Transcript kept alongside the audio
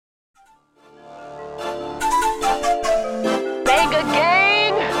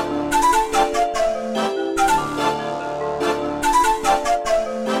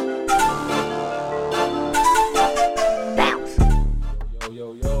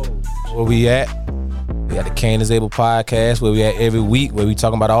Where we at? We got the Kane is Able podcast, where we at every week, where we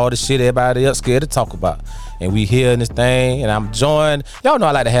talking about all the shit everybody else scared to talk about. And we here in this thing, and I'm joined. Y'all know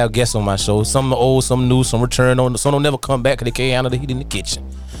I like to have guests on my show. Some old, some new, some return on. Some don't never come back because they can't handle the heat in the kitchen.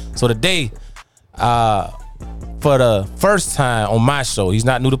 So today, for the first time on my show, he's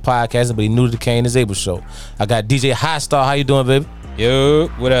not new to podcasting, but he's new to the Kane is Able show. I got DJ High Star. How you doing, baby? Yo,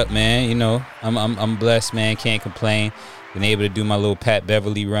 what up, man? You know, I'm blessed, man. Can't complain. Been able to do my little Pat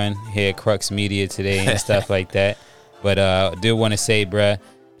Beverly run here at Crux Media today and stuff like that. But I did want to say, bruh,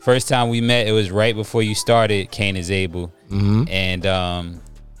 first time we met, it was right before you started Kane is Able. Mm-hmm. And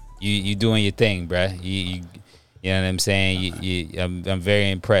you doing your thing, bruh. You know what I'm saying? I'm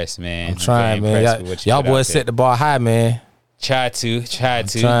very impressed, man. I'm trying, man. Y'all boys set the bar high, man. Try to stay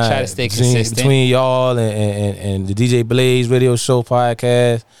consistent. Between y'all and the DJ Blaze radio show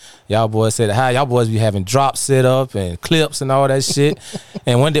podcast, y'all boys said hi. Y'all boys be having drops set up and clips and all that shit.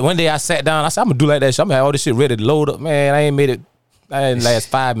 And one day I sat down, I said, I'm gonna do like that shit. I'm gonna have all this shit ready to load up. Man, I didn't last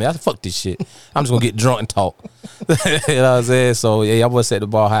 5 minutes. I said, fuck this shit. I'm just gonna get drunk and talk. You know what I'm saying? So yeah, y'all boys set the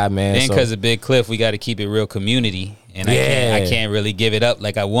bar high, man. And because of Big Cliff, we gotta keep it real community. And I can't really give it up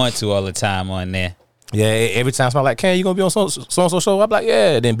like I want to all the time on there. Yeah, every time somebody like, Ken, you gonna be on so-and-so show? I'm like,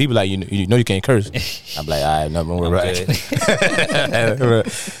 yeah. Then people like, you know you can't curse. I'm like, all right, nothing wrong right.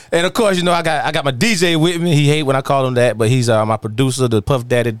 And of course, you know, I got my DJ with me. He hate when I call him that, but he's my producer, the Puff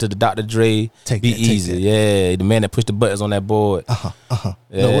Daddy to the Dr. Dre. Be easy. Yeah, the man that pushed the buttons on that board. Yeah.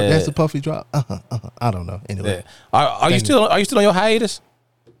 No, that's the Puffy drop. I don't know. Anyway, yeah. Are you still on your hiatus?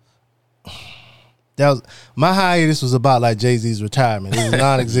 My hiatus was about like Jay-Z's retirement. It was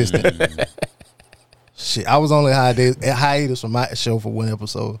non-existent. Shit, I was only hiatus from my show for one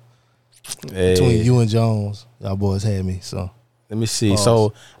episode. Hey. Between you and Jones, y'all boys had me. So let me see.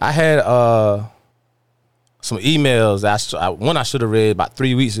 So I had some emails that I should have read about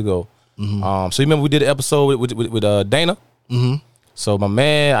 3 weeks ago. Mm-hmm. So you remember we did an episode with Dana. Mm-hmm. So my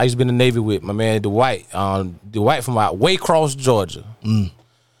man, I used to be in the Navy with my man Dwight. Dwight from Waycross, Georgia.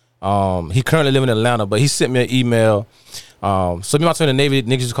 Mm. He currently live in Atlanta, but he sent me an email. So me when I was in the Navy,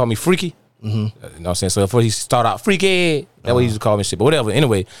 niggas used to call me Freaky. Mm-hmm. You know what I'm saying? So before he start out freaky, that way he used to call me shit. But whatever.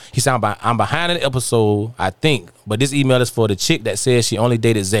 Anyway, he said I'm behind an episode, I think. But this email is for the chick that says she only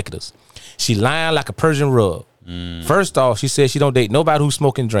date executives. She lying like a Persian rug. First off, she says she don't date nobody who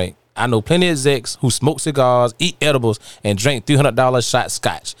smoke and drink. I know plenty of execs who smoke cigars, eat edibles, and drink $300 shot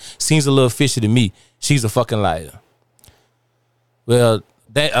scotch. Seems a little fishy to me. She's a fucking liar. Well,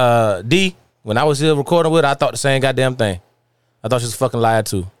 that D, when I was here recording with her, I thought the same goddamn thing. I thought she was a fucking liar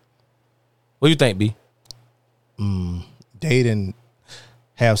too. What do you think, B? Date and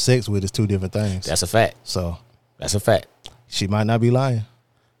have sex with is two different things. That's a fact. So that's a fact. She might not be lying.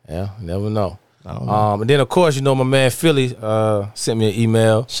 Yeah, never know. I don't know. And then of course, you know, my man Philly sent me an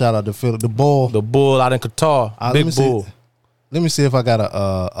email. Shout out to Philly, the bull out in Qatar, big bull. Let me see if I got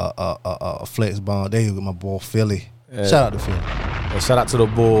a flex bond. There you go, my boy Philly. Yeah. Shout out to Philly. Yeah, shout out to the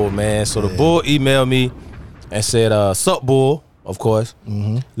bull, man. So the bull emailed me and said, "Sup, bull." Of course.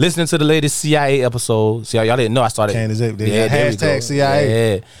 Mm-hmm. Listening to the latest CIA episode. See, y'all didn't know I started. Hashtag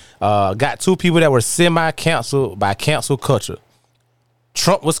CIA. Yeah. Got two people that were semi-canceled by cancel culture.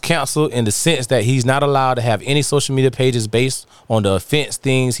 Trump was canceled in the sense that he's not allowed to have any social media pages based on the offensive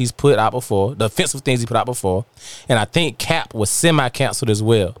things he put out before. And I think Cap was semi-canceled as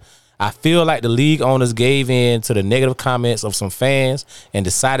well. I feel like the league owners gave in to the negative comments of some fans and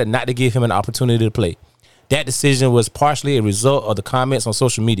decided not to give him an opportunity to play. That decision was partially a result of the comments on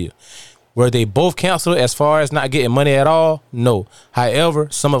social media. Were they both canceled as far as not getting money at all? No. However,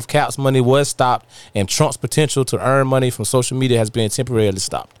 some of Cap's money was stopped, and Trump's potential to earn money from social media has been temporarily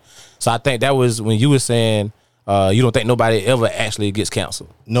stopped. So I think that was when you were saying you don't think nobody ever actually gets canceled.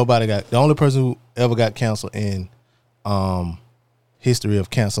 The only person who ever got canceled in history of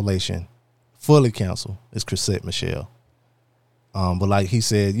cancellation, fully canceled, is Chrisette Michele. But like he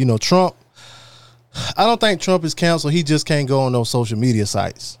said, you know, Trump, I don't think Trump is canceled. He just can't go on those social media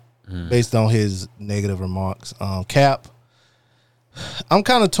sites based on his negative remarks. Cap, I'm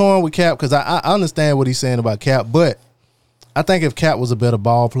kind of torn with Cap because I understand what he's saying about Cap, but I think if Cap was a better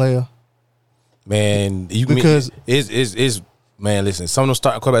ball player, man, listen, some of them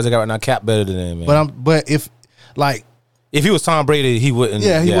starting quarterbacks I got right now, Cap better than him, man. But if he was Tom Brady, he wouldn't.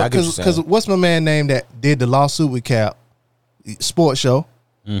 Yeah, he would, because what's my man name that did the lawsuit with Cap? Sports show,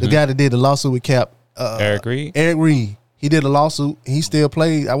 the guy that did the lawsuit with Cap. Eric Reed. He did a lawsuit. He still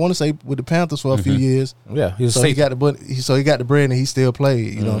played, I want to say, with the Panthers for a few years. Yeah, he was so safe. He got the bread and he still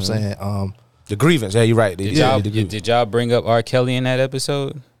played. You know what I'm saying? The grievance. Yeah, you're right. Did y'all bring up R. Kelly in that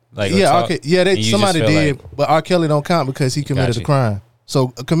episode? Like, somebody did, but R. Kelly don't count because he committed a crime. So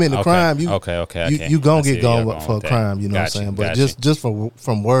committing a crime, you gonna get gone for a crime. You know what I'm saying? But just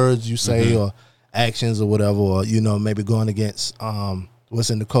from words you say or actions or whatever, or maybe going against what's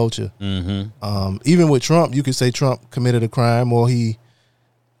in the culture. Even with Trump, you could say Trump committed a crime, or he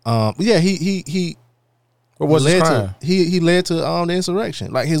what was his crime? He led to the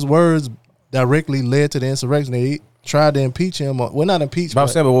insurrection. Like his words directly led to the insurrection. They tried to impeach him. Well, not impeach. But I'm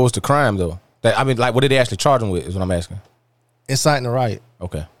saying, but what was the crime though? What did they actually charge him with? Is what I'm asking. Inciting a riot.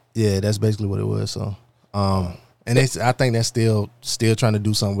 Okay. Yeah, that's basically what it was. So, and I think that's still trying to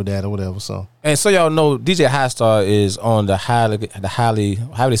do something with that or whatever. So, and so y'all know, DJ Highstar is on the highly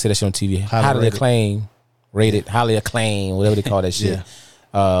how do they say that shit on TV? Highly acclaimed, whatever they call that shit.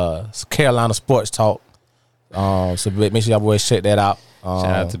 Carolina Sports Talk. So make sure y'all boys check that out. Shout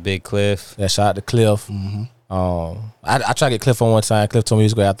out to Big Cliff. Yeah, shout out to Cliff. I tried to get Cliff on one time. Cliff told me he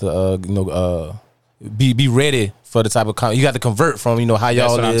was going to have to be ready for the type of you got to convert from how y'all.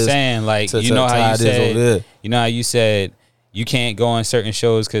 That's what I'm saying. Like how you said you can't go on certain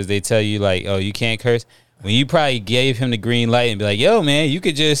shows because they tell you like, oh, you can't curse. When you probably gave him the green light and be like, yo man, you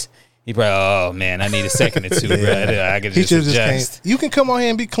could just. He probably, oh man, I need a second or two, bro. I could just adjust. You can come on here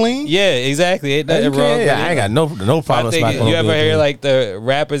and be clean. Yeah, exactly. Ain't nothing wrong. Yeah, I ain't got no problem. You ever hear like the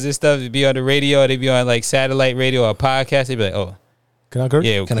rappers and stuff be on the radio, or they be on like satellite radio or podcast? They be like, oh, can I curse?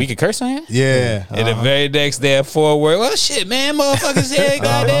 Yeah, we can curse on here. Yeah. And the very next day at forward, well, shit, man, motherfuckers here,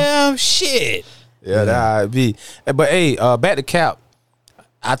 goddamn shit. Yeah, that be. But hey, back to Cap.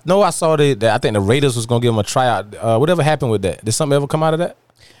 I know I saw that I think the Raiders was gonna give him a tryout. Whatever happened with that? Did something ever come out of that?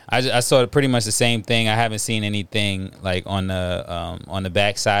 I saw pretty much the same thing. I haven't seen anything like on the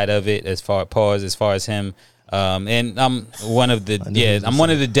backside of it as far as him. And I'm one of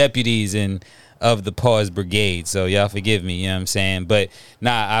the deputies of the Pause Brigade. So y'all forgive me. You know what I'm saying? But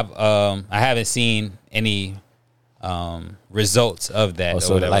I haven't seen any results of that. Oh,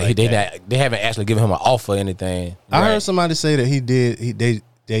 so like they haven't actually given him an offer or anything. I heard somebody say that he did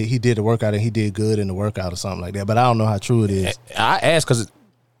the workout and he did good in the workout or something like that. But I don't know how true it is. I asked because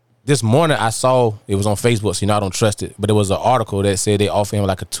this morning I saw it was on Facebook, so I don't trust it. But it was an article that said they offered him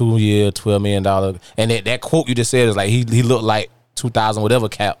like a 2-year, $12 million, and that quote you just said is like he looked like 2,000 whatever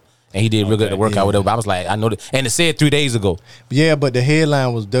Cap, and he did real good at the workout whatever. But I was like, I know that, and it said 3 days ago. Yeah, but the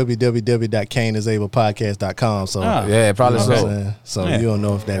headline was www.kaneisablepodcast.com. So yeah, probably so. So you don't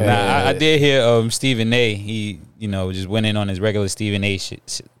know if that. I did hear Stephen A. He just went in on his regular Stephen A.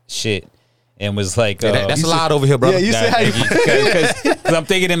 shit. And was like, that's a lot over here, brother. Yeah, you see how because I'm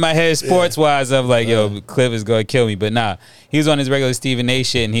thinking in my head, sports wise, of like, yo, Cliff is gonna kill me. But nah, he was on his regular Stephen A.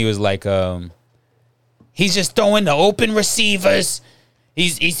 shit, and he was like, he's just throwing the open receivers.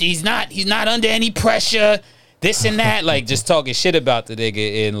 He's not under any pressure. This and that, like just talking shit about the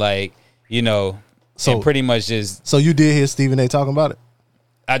nigga, and like so and pretty much just. So you did hear Stephen A. talking about it?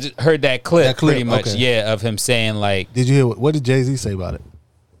 I just heard that clip pretty much, of him saying like. Did you hear what did Jay-Z say about it?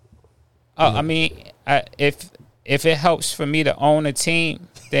 I mean, if it helps for me to own a team,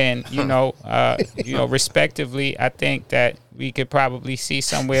 then respectively, I think that we could probably see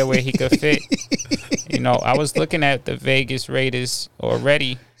somewhere where he could fit. I was looking at the Vegas Raiders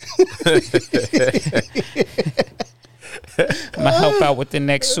already. I'm gonna help out with the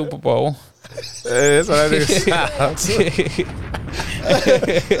next Super Bowl. That's what I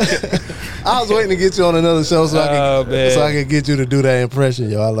I was waiting to get you on another show so I could get you to do that impression,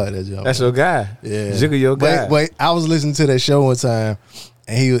 yo. I like that, yo. That's your guy. Yeah, Jigga, your guy. Wait, I was listening to that show one time,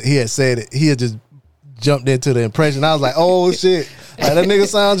 and he had said it. He had just jumped into the impression. I was like, oh shit, like, that nigga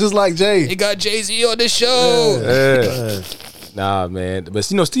sounds just like Jay. He got Jay-Z on the show. Yeah. Nah, man. But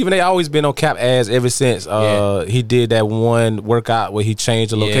Stephen A. always been on Cap ass ever since he did that one workout where he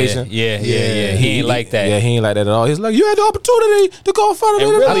changed the location. Yeah. He ain't like that. Yeah, he ain't like that at all. He's like, you had the opportunity to go in front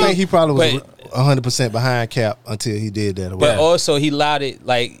of it. I think he probably was 100% behind Cap until he did that. But also he allowed it,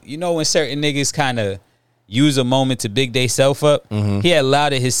 like, when certain niggas kind of use a moment to big they self up, he had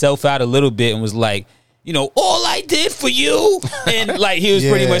allowed it himself out a little bit and was like, all I did for you. And like he was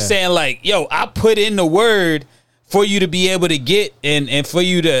pretty much saying like, yo, I put in the word for you to be able to get and for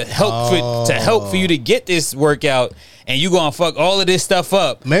you to help for you to get this workout, and you gonna fuck all of this stuff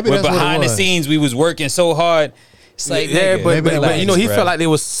up. Maybe that's behind the scenes we was working so hard. It's like but he felt like they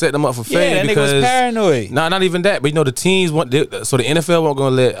was setting him up for failure because was paranoid. Nah, not even that. But the teams so the NFL wasn't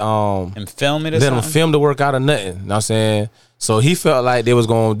gonna let and film it. Let him film the workout or nothing. You know what I'm saying? So he felt like they was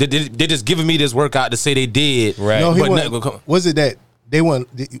going. They just giving me this workout to say they did. Right? No, was it that they weren't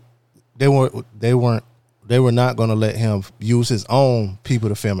they were not going to let him use his own people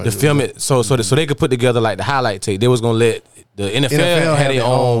to film it. To film it, so they could put together like the highlight tape. They was gonna let the NFL had their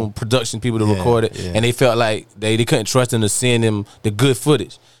own production people to record it, and they felt like they couldn't trust them to send them the good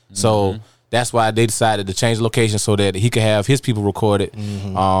footage. So that's why they decided to change the location so that he could have his people record it.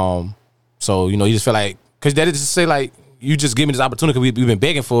 So you just feel like, because they just say like, you just give me this opportunity because we've been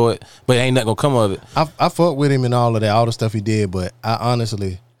begging for it, but ain't nothing gonna come of it. I fucked with him and all of that, all the stuff he did, but I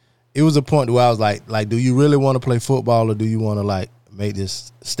honestly, it was a point where I was like, do you really want to play football or do you want to like make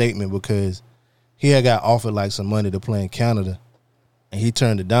this statement? Because he had got offered like some money to play in Canada, and he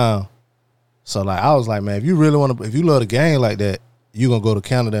turned it down. So like I was like, man, if you really want to, if you love the game like that, you gonna go to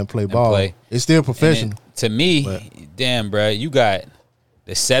Canada and play ball. It's still professional. To me, damn, bro, you got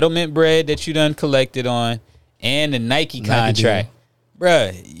the settlement bread that you done collected on, and the Nike contract,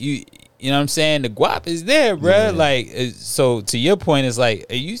 bruh. You know what I'm saying? The guap is there, bruh. Like, so to your point, it's like,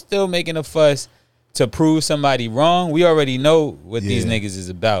 are you still making a fuss to prove somebody wrong? We already know what these niggas is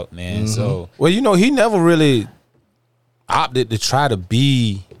about, man. So, well, he never really opted to try to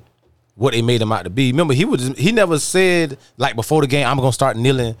be what they made him out to be. Remember, he never said like before the game, I'm gonna start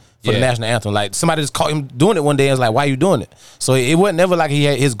kneeling for the national anthem. Like somebody just caught him doing it one day and was like, why are you doing it? So it wasn't never like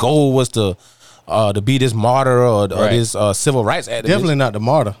his goal was to be this martyr or this civil rights activist. Definitely not the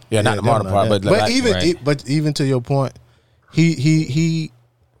martyr. Yeah, not the martyr part. But even to your point, he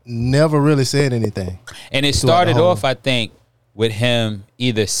never really said anything. And it started off, I think, with him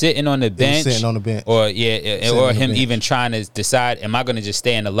either sitting on the bench, or him even trying to decide, am I going to just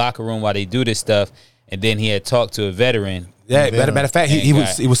stay in the locker room while they do this stuff? And then he had talked to a veteran. Yeah, matter of fact, he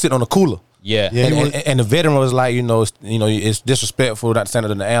was sitting on the cooler. Yeah, and the veteran was like, it's disrespectful not to stand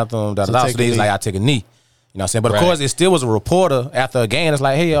under the anthem. So he's like, I take a knee. You know what I'm saying? But of course, it still was a reporter after a game. It's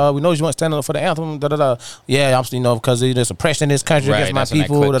like, hey, we know you want to stand up for the anthem. Yeah, I'm, because there's oppression in this country against my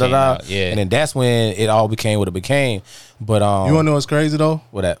people. Yeah, and then that's when it all became what it became. But you want to know what's crazy though?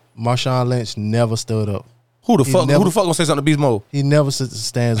 What that? Marshawn Lynch never stood up. Who the fuck gonna say something to Beast Mode? He never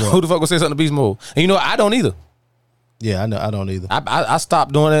stands up. Who the fuck gonna say something to Beast Mode? And I don't either. Yeah, I know. I don't either. I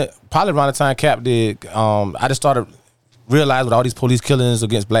stopped doing it probably around the time Cap did. I just started realizing with all these police killings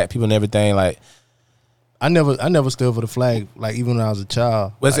against black people and everything, like I never stood for the flag, like even when I was a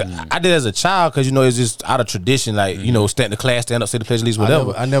child. Well, I did as a child because it's just out of tradition, like stand the class, stand up, say the pledge of allegiance,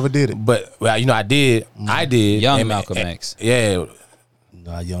 whatever. I never did it, but I did. I did. Young Malcolm X. Yeah.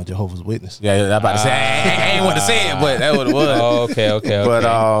 Nah, Young Jehovah's Witness. Yeah, I'm about to say. I ain't want to say it, but that's what it was. Oh, okay. But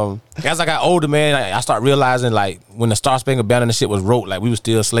as I got older, man, I started realizing like when the Star Spangled Banner and the shit was wrote, like we were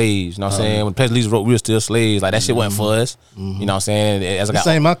still slaves. You know what I'm saying? When Pledge of Allegiance wrote, we were still slaves. Like that shit wasn't for us. You know what I'm saying? As I got,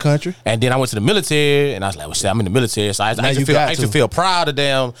 this ain't my country. And then I went to the military, and I was like, well, shit, I'm in the military, so I used to feel proud of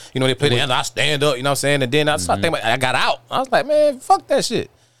them. They play the anthem, I stand up. You know what I'm saying? And then I started thinking, I got out. I was like, man, fuck that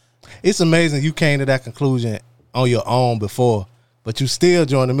shit. It's amazing you came to that conclusion on your own before. But you still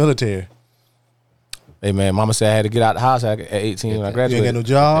joined the military. Hey, man, mama said I had to get out the house at 18 when I graduated. You ain't got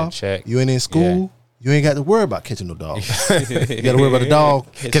no job. You ain't in school. Yeah. You ain't got to worry about catching no dog. You got to worry about the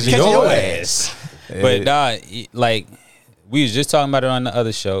dog catching your ass. But, like, we was just talking about it on the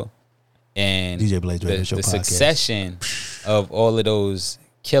other show. And DJ Blaze Radio Show the podcast. Succession of all of those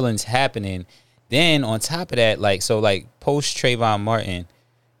killings happening. Then, on top of that, post Trayvon Martin,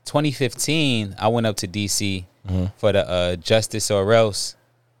 2015, I went up to D.C., for the Justice or Else,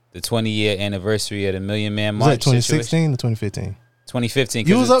 the 20-year anniversary of the Million Man March. Was that 2016 or 2015? 2015.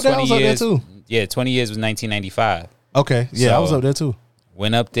 You was up there? I was up there too. Yeah, 20 years was 1995. Okay, yeah, so I was up there too.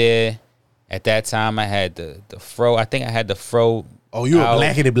 Went up there. At that time, I had the fro. I think I had the fro. Oh, you were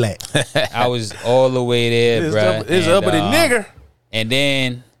blackity black. I was all the way there, bro. It's up with a nigger. And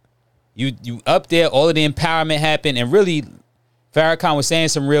then you up there, all of the empowerment happened, and really, Farrakhan was saying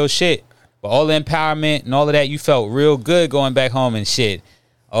some real shit. But all the empowerment and all of that, you felt real good going back home and shit.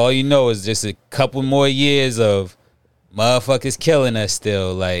 All you know is just a couple more years of motherfuckers killing us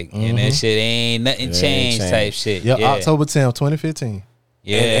still. Like, and that shit ain't nothing changed type shit. Yeah, October 10th, 2015.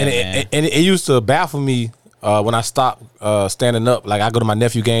 Yeah, and it used to baffle me when I stopped standing up. Like, I go to my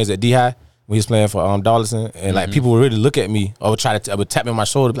nephew games at D-High when he was playing for Darlington, and like people would really look at me or would tap me on my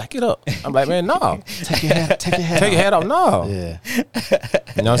shoulder, be like, get up. I'm like, man, no. Take your hat off, no. Yeah.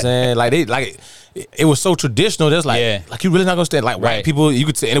 You know what I'm saying? Like it was so traditional. There's like you really not gonna stand like white people. You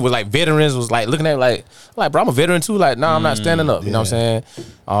could say, and it was like veterans was like looking at me like bro, I'm a veteran too. Like, I'm not standing up. You know what I'm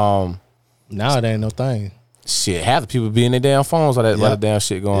saying? Now it ain't no thing. Shit, half the people be in their damn phones while that damn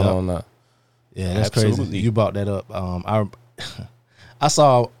shit going on now. Yeah, that's crazy. You brought that up. I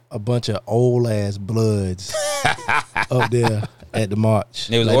saw a bunch of old ass Bloods up there at the march.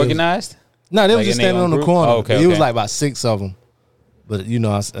 They was organized? No, they was just standing on the corner. Oh, okay, It was like about 6 of them. But you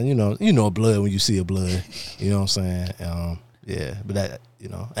know blood when you see a blood. You know what I'm saying? Yeah, but that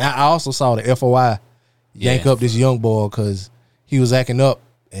and I also saw the FOI yank up this young boy because he was acting up,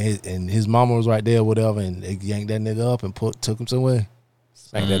 and his mama was right there, or whatever, and they yanked that nigga up and took him somewhere.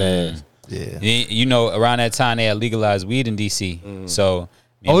 Smack that ass. Yeah. Around that time they had legalized weed in DC. So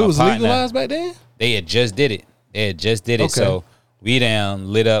it was legalized back then? They had just did it. Okay. So we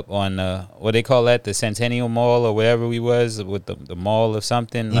done lit up on what they call that, the Centennial Mall or wherever we was with the mall or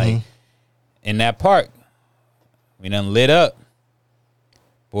something like in that park. We done lit up.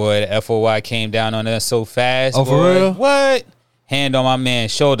 Boy, the FOI came down on us so fast. Oh, boy. for real? What? Hand on my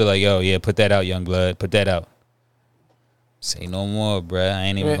man's shoulder like, yo, yeah, put that out, young blood. Put that out. Say no more, bruh. I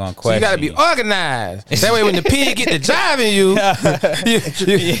ain't even gonna question. So you gotta be organized. That way, when the pig get to driving you, but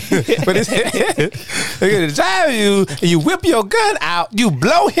it's they get to driving you, and you whip your gun out, you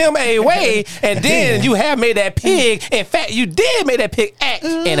blow him away, and then you have made that pig. In fact, you did make that pig act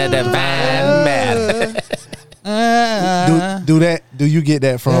in a divine manner. Do that? Do you get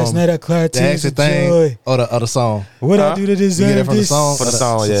that from That's not a cloud the actual thing or the song? What I do to deserve You get it from the this? song? For the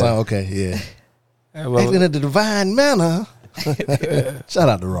song, yeah. Okay, yeah. Well, Acting in a divine manner. Shout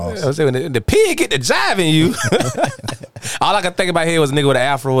out to Ross. I was saying, when the pig get to driving you, all I could think about here was a nigga with an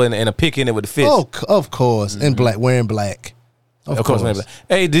afro and a pick in it with the fist. Oh, of course, in black, wearing black. Of course.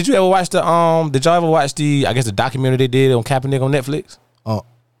 Hey, did you ever watch did y'all ever watch the documentary they did on Kaepernick on Netflix? Oh,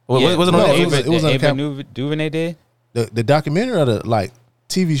 Was it on No, Netflix? it was on Ava DuVernay did? the documentary or the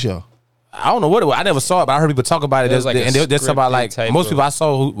TV show? I don't know what it was. I never saw it, but I heard people talk about it. It was like a and they're talking about scripted type most of- people I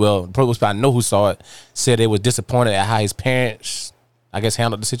saw, most people I know who saw it, said they was disappointed at how his parents, I guess,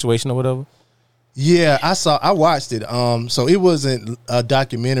 handled the situation or whatever. Yeah, I watched it. So it wasn't a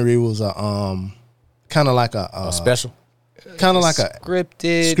documentary. It was a kind of like a Special. kind of like a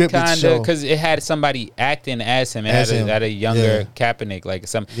scripted kind show. of, because it had somebody acting as him. It As had, him. had a younger Yeah. Kaepernick, like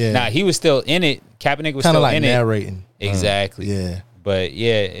some. Yeah. Nah, he was still in it. Kaepernick was kind of still like in narrating. it. Exactly. Yeah. But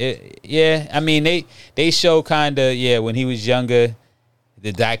yeah. I mean, they show kind of when he was younger,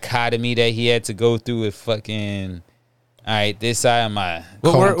 the dichotomy that he had to go through with fucking. All right, this side of my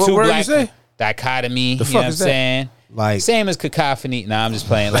What word black you say? dichotomy. The You fuck know what I'm is that? saying? Like Same as cacophony. Nah, I'm just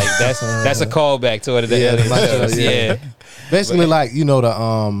playing. Like that's a callback to what the Yeah, other like, shows. yeah. basically like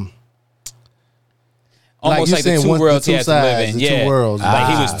the Almost you like the saying two one- the worlds he two had to live sides, in. the two Yeah, worlds.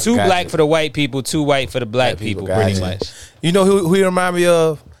 like he was too gotcha. black for the white people, too white for the black people, pretty gotcha. much. You know who he remind me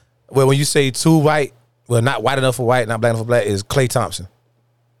of? Well, when you say too white, well, not white enough for white, not black enough for black, is Klay Thompson.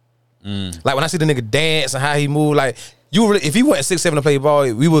 Like when I see the nigga dance and how he move, like if he wasn't 6'7" to play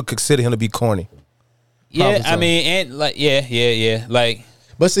ball, we would consider him to be corny. Yeah, Probably so. I mean, and like, yeah. Like,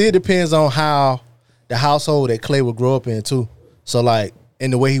 But see, it depends on how the household that Clay would grow up in too. So like in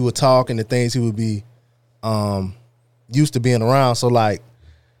the way he would talk and the things he would be used to being around. So like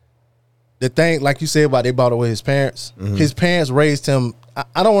the thing, like you said about they brought away his parents. His parents raised him.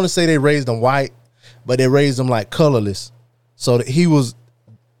 I don't want to say they raised him white, but they raised him like colorless. So that he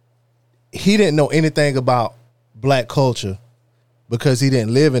didn't know anything about black culture because he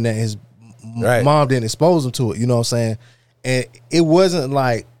didn't live in that. His Right. mom didn't expose him to it. You know what I'm saying? And it wasn't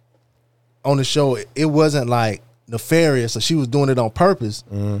like on the show. It wasn't like nefarious. So she was doing it on purpose.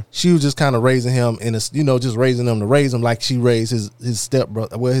 She was just kind of raising him just raising him to raise him like she raised his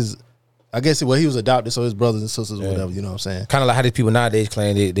stepbrother. Well, he was adopted, so his brothers and sisters or whatever. You know what I'm saying? Kind of like how these people nowadays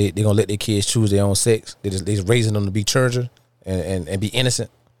claim they gonna let their kids choose their own sex. They just raising them to be children and be innocent.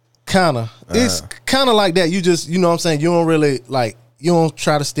 Kind of. It's kind of like that. You just, you know what I'm saying? You don't really like. You don't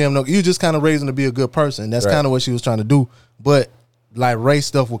try to stem no. You just kind of raising to be a good person. That's Right. kind of what she was trying to do. But like race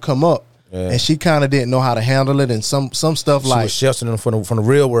stuff would come up, and she kind of didn't know how to handle it. And some stuff She like was sheltering them from the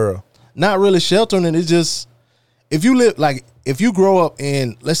real world. not really sheltering it. It's just if you grow up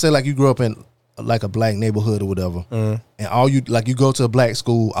in, let's say like you grew up in like a black neighborhood or whatever, and you go to a black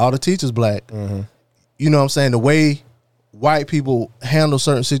school, all the teachers black. You know what I'm saying? The way white people handle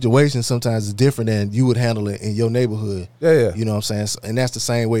certain situations sometimes is different than you would handle it in your neighborhood. Yeah. You know what I'm saying? And that's the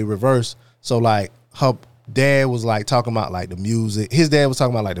same way reverse. So like her dad was like talking about like the music. His dad was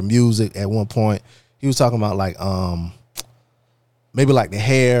talking about like the music at one point. He was talking about like maybe like the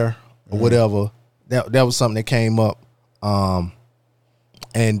hair or whatever. That was something that came up.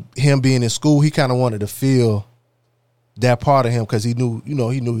 And him being in school, he kind of wanted to feel that part of him because he knew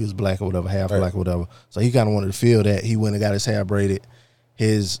he was black or whatever, half black or whatever. So he kind of wanted to feel that. He went and got his hair braided.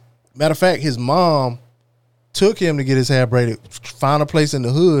 Matter of fact, his mom took him to get his hair braided, found a place in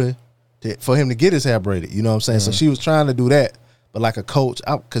the hood for him to get his hair braided. You know what I'm saying? So she was trying to do that, but like a coach,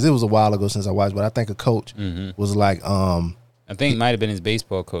 because it was a while ago since I watched, but I think a coach was like, I think it might have been his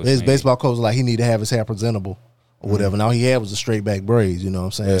baseball coach. his maybe. baseball coach was like he need to have his hair presentable or whatever. Now he had was a straight back braids, you know what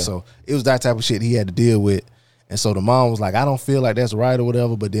I'm saying? Yeah. So it was that type of shit he had to deal with. And so the mom was like, I don't feel like that's right or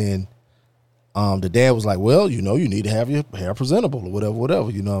whatever. But then the dad was like, well, you know, you need to have your hair presentable or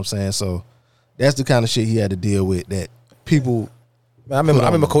whatever, you know what I'm saying? So that's the kind of shit he had to deal with that people. I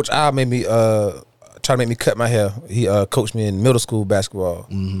remember Coach Al made me try to make me cut my hair. He coached me in middle school basketball.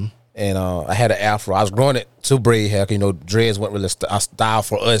 Mm-hmm. And I had an afro. I was growing it to braid hair. You know, dreads weren't really a style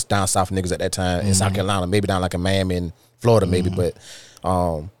for us down south niggas at that time in South Carolina. Maybe down like in Miami and Florida, maybe. But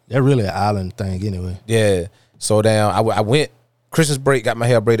They're really an island thing anyway. yeah. So down, I went Christmas break, got my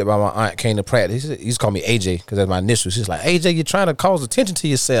hair braided by my aunt. Came to practice. He used to call me AJ because that's my initials. She's like, AJ, you're trying to cause attention to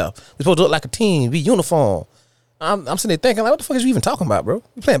yourself. We're supposed to look like a team, be uniform. I'm sitting there thinking, like, what the fuck is you even talking about, bro?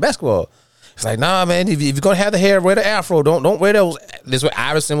 You playing basketball? It's like, nah, man. If you're gonna have the hair, wear the afro. Don't wear those. This way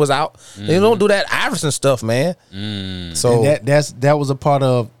Iverson was out. You don't do that Iverson stuff, man. So And that was a part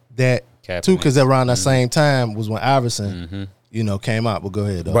of that Kaepernick. too, because around that same time was when Iverson, you know, came out. But go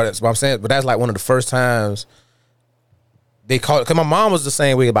ahead, though. but that's what I'm saying. But that's like one of the first times they called. Cause my mom was the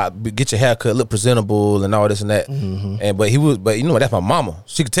same way about get your hair cut, look presentable, and all this and that. And but you know, that's my mama.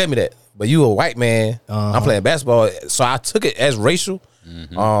 She could tell me that. But you a white man. I'm playing basketball, so I took it as racial.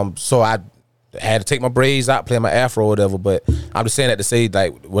 So I had to take my braids out, play my afro or whatever. But I'm just saying that to say,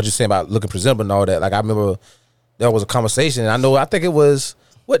 like, what you're saying about looking presentable and all that. Like, I remember there was a conversation. I think it was,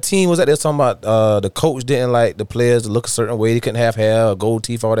 what team was that? They was talking about the coach didn't like the players to look a certain way. They couldn't have hair or gold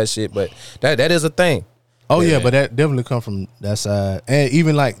teeth, all that shit. But that is a thing. Oh yeah, but that definitely come from that side, and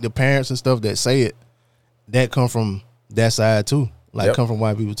even like the parents and stuff that say it, that come from that side too. Like come from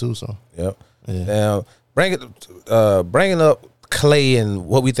white people too. So Yep. Yeah. Now, bringing up Clay and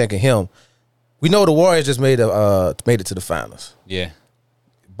what we think of him, we know the Warriors just made it to the finals. Yeah.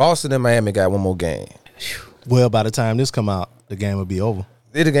 Boston and Miami got one more game. well, by the time this come out, the game will be over.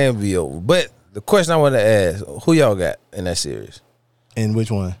 The game will be over. But the question I want to ask, who y'all got in that series? And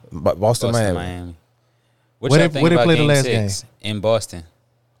which one? Boston, Miami. What Where y'all they- think where they about play the game last 6 in Boston?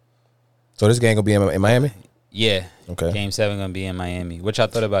 So this game gonna be in Miami? Yeah. Okay. Game 7 gonna be in Miami. What y'all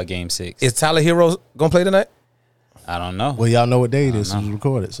thought about game 6? Is Tyler Hero gonna play tonight? I don't know. Well, y'all know what day it is. It was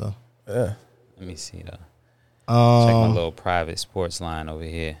recorded, so. Yeah. Let me see though. Check my little private sports line over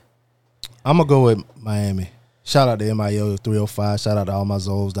here. I'm gonna go with Miami. Shout out to MIO 305. Shout out to all my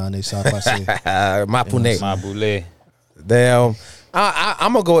Zoes down there, South by Sea. Mapune. My boule. Damn.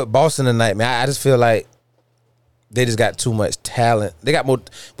 I'm gonna go with Boston tonight, man. I just feel like they just got too much talent. They got more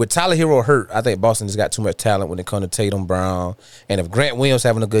with Tyler Hero hurt. I think Boston just got too much talent when it comes to Tatum, Brown, and if Grant Williams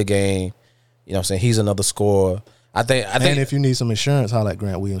having a good game, you know what I'm saying, he's another scorer. I think And if you need some insurance, holla at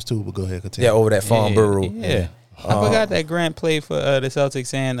Grant Williams too. But go ahead, continue. yeah, over that Farm Bureau. Yeah. I forgot that Grant played for the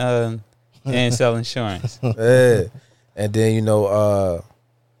Celtics and sell insurance. Yeah. And then, you know,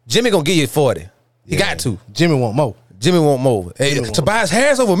 Jimmy gonna give you 40. He got to. Jimmy want more. Jimmy want more. Hey, Jimmy want Tobias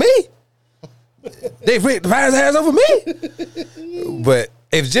Harris over me? They picked Tobias Harris over me? But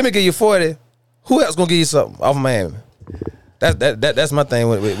if Jimmy give you 40, who else gonna give you something off of Miami? That's my thing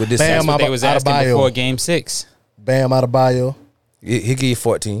with this. Bam, That's what they was asking Adebayo. before game 6. Bam Adebayo. He give you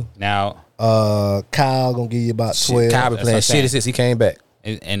 14. Now, Kyle gonna give you about 12. Kyle been That's playing what I'm saying. shitty since he came back.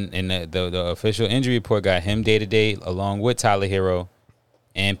 and the official injury report got him day to day, along with Tyler Hero,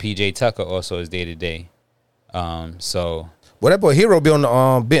 and PJ Tucker also is day to day. So Well, that boy Hero be on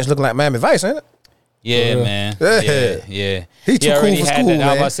the bench looking like Miami Vice, ain't it? yeah, Yeah. man, Yeah. yeah. He too cool already for had school, I was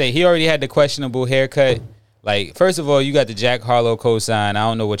man. about to say he already had the questionable haircut. Like, first of all, you got the Jack Harlow cosign. I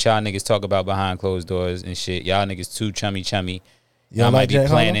don't know what y'all niggas talk about behind closed doors and shit. Y'all niggas too chummy. You Y'all don't might like be Jack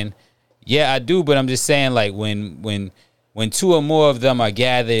planning. Yeah, I do, but I'm just saying, like, when two or more of them are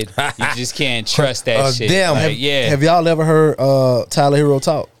gathered, you just can't trust that shit. Damn. Like, yeah, Have y'all ever heard Tyler Hero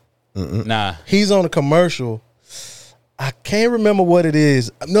talk? nah. He's on a commercial. I can't remember what it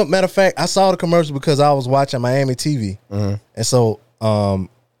is. No, matter of fact, I saw the commercial because I was watching Miami TV, and so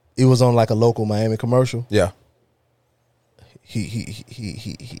it was on like a local Miami commercial. Yeah.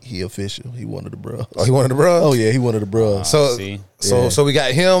 He official. He one of the bros. Oh, he wanted the bros? Oh yeah, he one of the bros. So see. Yeah. so we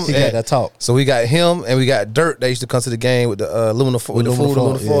got him. He got that talk. So we got him and we got Dirt. They used to come to the game with the Luna with the Luna food, Fall,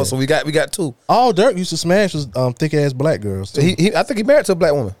 Luna Fall. yeah. So we got two. All Dirk used to smash was thick ass black girls. Too. I think he married to a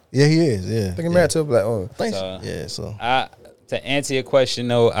black woman. Yeah, he is. Yeah, I think he married to a black woman. Thanks. So- Yeah, so To answer your question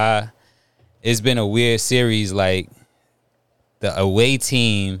though, it's been a weird series. Like, the away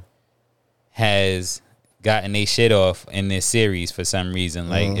team has gotten their shit off in this series for some reason.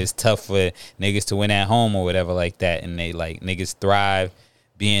 Like, it's tough for niggas to win at home or whatever like that, and they like niggas thrive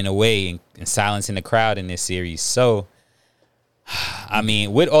being away and silencing the crowd in this series. So, I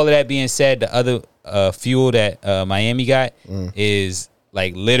mean, with all of that being said, the other fuel that Miami got is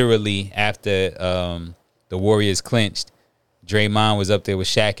like literally after the Warriors clinched, Draymond was up there with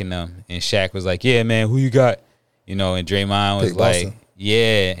Shaq and them, and Shaq was like, "Yeah, man, who you got?" You know, and Draymond was Pick like, Boston.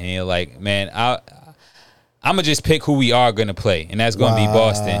 "Yeah," and you're like, "Man, I'm gonna just pick who we are gonna play, and that's gonna be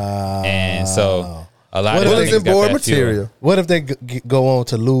Boston." And so a lot What of is niggas in got board that feel. material? What if they go on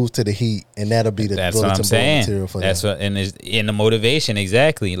to lose to the Heat, and that'll be the That's what I'm bulletin board saying. material for That's them? what, and it's in the motivation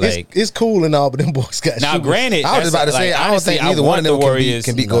exactly. Like It's cool and all, but them boys got now, shooters. granted, I was just about to say, I don't think neither one of them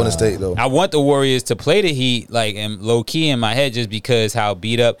can beat Golden State though. I want the Warriors to play the Heat, like, and low key in my head, just because how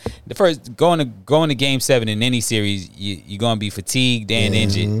beat up the first going to Game 7 in any series, you're gonna be fatigued and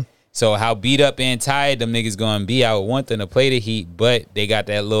injured. So how beat up and tired them niggas gonna be? I would want them to play the Heat, but they got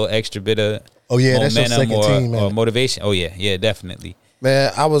that little extra bit of Oh, yeah, that's your momentum second team, man. or motivation. Oh yeah, definitely.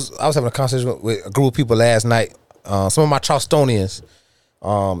 Man, I was having a conversation with a group of people last night. Some of my Charlestonians,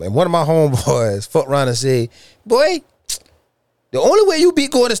 and one of my homeboys fucked around and said, "Boy, the only way you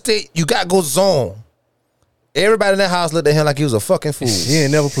beat Golden State, you got to go zone." Everybody in that house looked at him like he was a fucking fool. He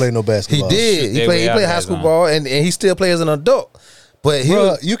ain't never played no He basketball. did. He They played way out high of school zone. ball, and he still plays as an adult. But he Bro,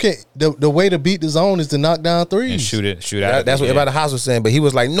 was, you can't. The way to beat the zone is to knock down threes. And shoot out. that's what everybody in the house was saying. But he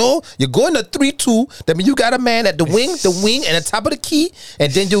was like, "No, you're going to 3-2. That means you got a man at the wing, and the top of the key,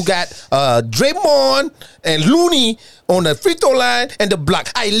 and then you got Draymond and Looney on the free throw line and the block.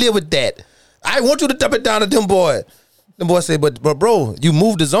 I live with that. I want you to dump it down to them boy." Them boys say, "But bro, you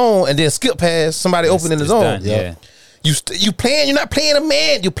move the zone and then skip past somebody open in the It's zone. done, yeah. You playing. You're not playing a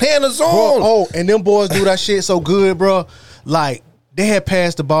man. You playing a zone. Bro, and them boys do that shit so good, bro. Like they had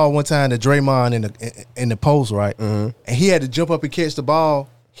passed the ball one time to Draymond in the post, right? And he had to jump up and catch the ball.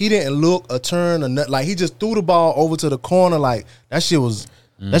 He didn't look or turn or nothing. Like he just threw the ball over to the corner. Like that shit was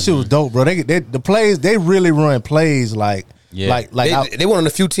dope, bro. The plays they really run plays like Yeah. They one of the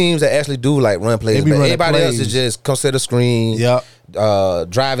few teams that actually do like run plays. They be But running everybody else plays. is just come set a screen. Yep.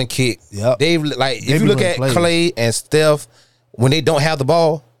 Drive and kick. Yep. They like They if be you look running at plays. Clay and Steph when they don't have the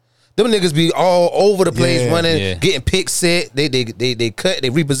ball, them niggas be all over the place Yeah. running, Yeah. getting pick set. They cut, they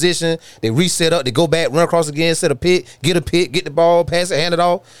reposition, they reset up, they go back, run across again, set a pick, get the ball, pass it, hand it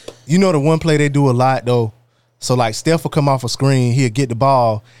off. You know the one play they do a lot though. So like Steph will come off a screen, he'll get the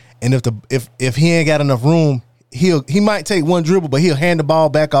ball, and if he ain't got enough room, he might take one dribble, but he'll hand the ball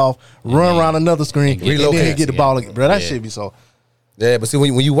back off, run around another screen, and then relocate. he'll get the ball again. Bro, that Yeah. shit be so. Yeah, but see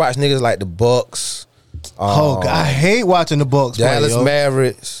when you watch niggas like the Bucks, Oh, God, I hate watching the Bucks play. Dallas Yo.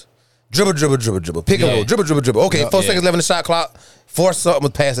 Mavericks, dribble, pick and Yeah. roll, dribble. Okay, 4 Yeah. seconds left in the shot clock. Force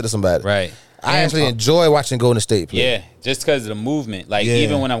something, pass it to somebody. Right. I actually enjoy watching Golden State play. Yeah, just because of the movement. Like Yeah.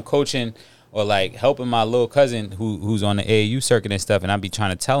 even when I'm coaching or like helping my little cousin who's on the AAU circuit and stuff, and I be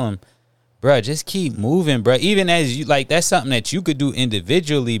trying to tell him, bruh, just keep moving, bruh. Even as you like, that's something that you could do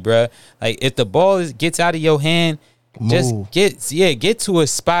individually, bruh. Like if the ball gets out of your hand, just Move. get to a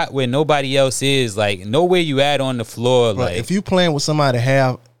spot where nobody else is. Like know where you at on the floor. Bro, Like if you playing with somebody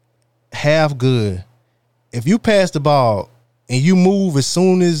half good, if you pass the ball and you move as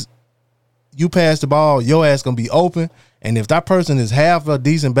soon as you pass the ball, your ass gonna be open. And if that person is half a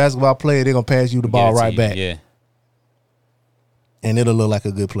decent basketball player, they're gonna pass you the get ball it to right you. back, Yeah, and it'll look like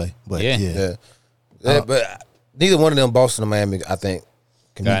a good play. But yeah, Yeah, but neither one of them, Boston or Miami, I think,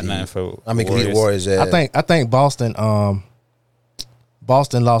 can got beat nothing the, for. can beat the Warriors. Yeah. I think Boston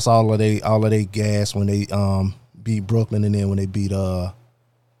lost all of they gas when they beat Brooklyn, and then when they beat the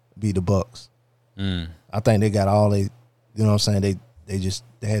Bucks. I think they got all they, you know what I'm saying, they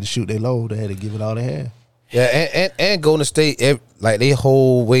had to shoot their load, they had to give it all they had. Yeah, and Golden State, like they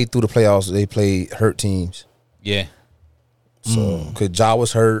whole way through the playoffs, they played hurt teams. Yeah, So, cause Ja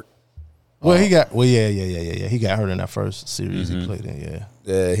was hurt. Well, he got he got hurt in that first series he played in.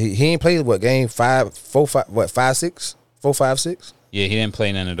 Yeah, He ain't played what game 5, 4, 5, what 5, 6, 4, 5, 6. yeah. He didn't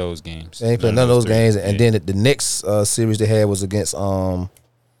play none of those games. They ain't played none of those three. games. And Yeah. then the next series they had was against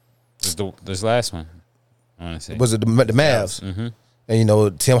this last one. I want to say was it the Mavs? And you know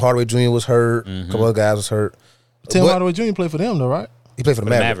Tim Hardaway Jr. was hurt. A couple other guys was hurt. Tim But Hardaway Jr. played for them though, right? he played for the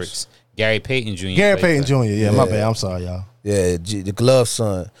For the Mavericks. Mavericks. Gary Payton Jr. Gary played Payton for- Jr. Yeah, my bad. I'm sorry, y'all. Yeah, the glove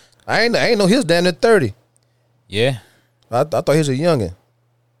son. I ain't know he was down there 30. Yeah, I thought he was a youngin.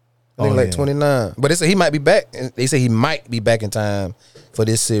 I think Oh, like yeah. 29. But they say he might be back. And they say he might be back in time for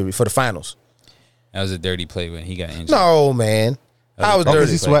this series, for the finals. that was a dirty play when he got injured. No, man. How was Oh,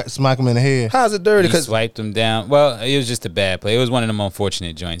 Because dirty? he smack him in the head. How's it dirty? He Because swiped him down. Well, it was just a bad play. It was one of them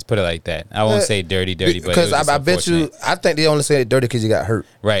unfortunate joints. Put it like that. I won't say dirty, but it was just I bet you, unfortunate. I think they only say it dirty because you got hurt.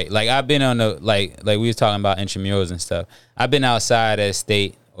 Right. Like I've been on the like we was talking about intramurals and stuff. I've been outside at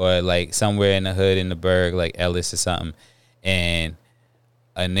State or like somewhere in the hood in the burg, like Ellis or something, and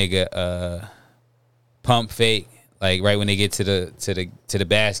a nigga pump fake like right when they get to the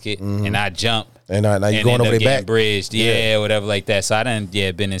basket, and I jump. And now you and going end over up their getting back. bridged, whatever like that. So I done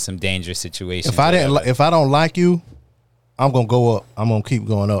been in some dangerous situations. If I don't like you, I'm gonna go up. I'm gonna keep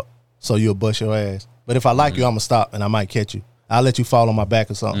going up, so you'll bust your ass. But if I like you, I'm gonna stop and I might catch you. I'll let you fall on my back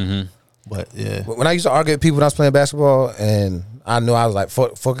or something. But yeah, When I used to argue with people when I was playing basketball, and I knew I was like,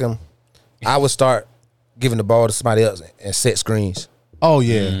 fuck him, I would start giving the ball to somebody else and set screens. oh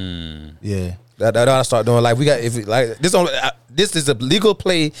yeah, yeah. That I start doing. Like, we got, if like this is a legal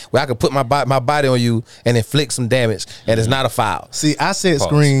play where I could put my body on you and inflict some damage, and it's not a foul. See, I set Pause.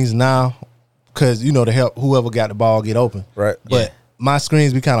 screens now because to help whoever got the ball get open. Right. But my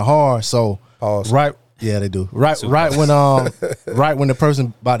screens be kind of hard, so Pause. right. Yeah, they do. Right when right when the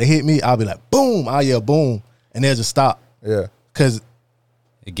person about to hit me, I'll be like, boom. I'll yell boom, and they'll just stop. Yeah. Because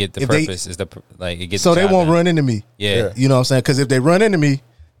it get the if they- purpose is the like it gets so the they job won't done. run into me. Yeah. You know what I'm saying? Because if they run into me,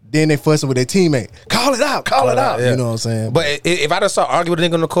 then they fussing with their teammate. Call it out. Call it out. Yeah. You know what I'm saying? But if I just start arguing with a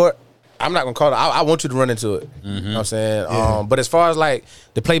nigga on the court, I'm not gonna call it. I want you to run into it. You know what I'm saying? Yeah. But as far as like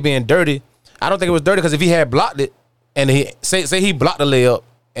the play being dirty, I don't think it was dirty, because if he had blocked it and he say he blocked the layup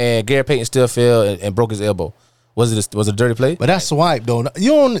and Gary Payton still fell and broke his elbow, was it a dirty play? But that's swipe though.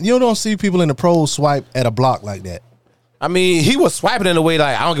 You don't see people in the pros swipe at a block like that. I mean, he was swiping in a way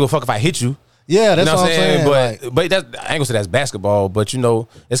like, I don't give a fuck if I hit you. Yeah, that's You know what I'm saying. But that's, I ain't gonna say that's basketball, but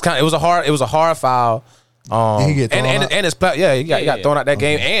it's kind of, it was a hard foul. Did he get thrown out? And it's he got thrown out that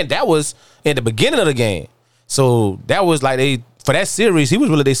game, and that was in the beginning of the game. So that was like for that series, he was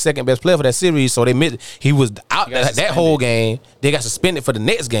really their second best player for that series. So he was out He got that whole game. They got suspended for the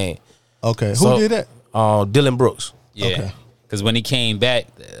next game. Okay, who So, did that? Dylan Brooks. Yeah. Okay. Because when he came back,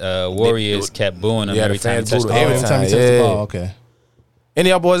 Warriors kept booing him Yeah, every the time he fans touched booed the him ball. every Every time he touched yeah. the ball. Okay. Any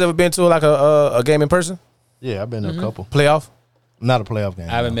of y'all boys ever been to like a game in person? Yeah, I've been to a couple. Playoff? Not a playoff game.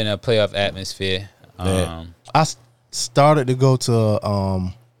 I haven't been in a playoff atmosphere. Yeah. I started to go to.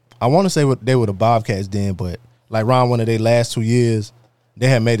 I want to say they were the Bobcats then, but like around one of their last 2 years, they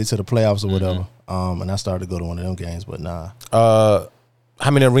had made it to the playoffs or whatever. And I started to go to one of them games, but nah. How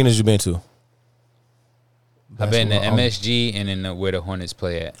many arenas you been to? I've been to Basketball, MSG and then where the Hornets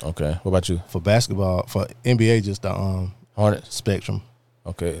play at. Okay. What about you? for basketball, for NBA, just the Hornets. Spectrum.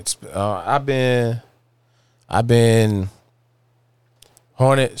 Okay, I've been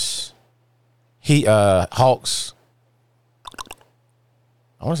Hornets, Hawks.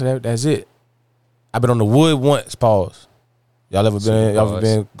 I want to say that's it. I've been on the wood once. Pause. Y'all ever been? Y'all ever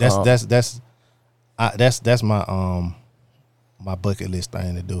been? That's my my bucket list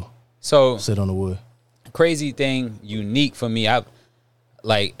thing to do. So Sit on the wood. crazy thing, unique for me. I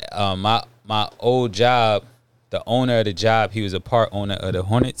like my old job. The owner of the job, he was a part owner of the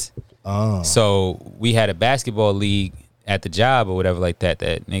Hornets. Oh. So we had a basketball league at the job or whatever like that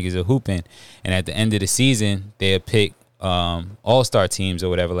niggas are hooping. And at the end of the season, they'll pick all-star teams or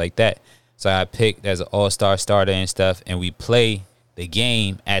whatever like that. So I picked as an all-star starter and stuff, and we play the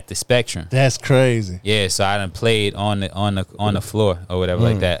game at the Spectrum. That's crazy. Yeah, so I done played on the floor or whatever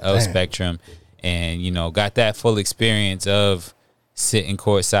like that of damn. Spectrum, and got that full experience of sitting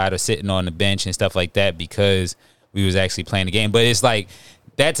courtside or sitting on the bench and stuff like that because we was actually playing the game. But it's like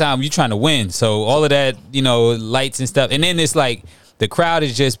that time you trying to win, so all of that lights and stuff, and then it's like the crowd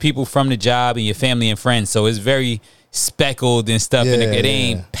is just people from the job and your family and friends, so it's very speckled and stuff, and it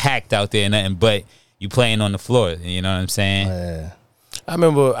ain't packed out there, nothing, but you playing on the floor. You know what I'm saying? Yeah. I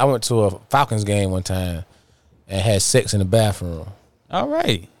remember I went to a Falcons game one time and had sex in the bathroom. All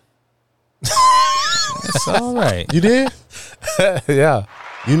right. That's all right. You did? Yeah.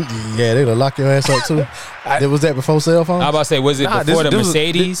 They'd lock your ass up too. Was that before cell phones? I about to say, was it Nah, before this the was-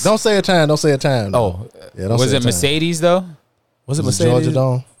 Mercedes? Don't say a time. Don't say a time. Oh, Yeah, don't Was say it a time. Mercedes though? was it Was it Mercedes? Georgia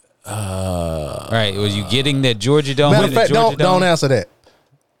Dome? Right. Was you getting that Georgia Dome? Matter When of the fact, Georgia don't Dome? answer that.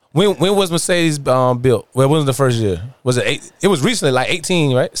 When was Mercedes built? Well, when was the first year? Was it 8? It was recently, like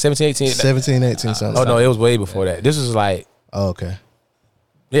 18, right? 17, 18. 17, 18, something. Oh no, it was way before that. This was like, Oh, okay.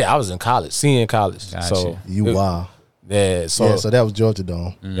 yeah, I was in college, senior in college. Gotcha. So You wow. yeah, so, Yeah, so that was Georgia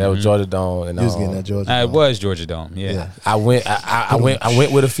Dome. that was Georgia Dome, and You was getting that Georgia It Dome. was Georgia Dome. Yeah. Yeah. I went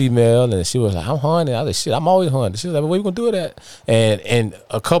with a female, and she was like, "I'm horny." I was like, "Shit, I'm always horny." She was like, "Where you gonna do it at?" And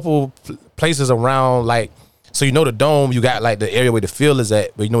a couple places around, like, so the dome, you got like the area where the field is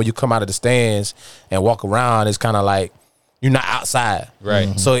at, but when you come out of the stands and walk around, it's kind of like you're not outside, Right.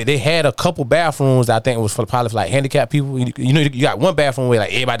 Mm-hmm. So they had a couple bathrooms that I think was probably for like handicapped people. You got one bathroom where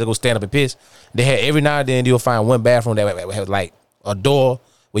like everybody to go stand up and piss. They had every now and then you'll find one bathroom that had like a door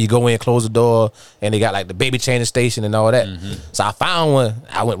where you go in, close the door, and they got like the baby changing station and all that. So I found one.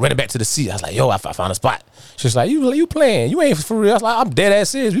 I went running back to the seat. I was like, "Yo, I found a spot." She's like, "You playing? You ain't for real?" I was like, "I'm dead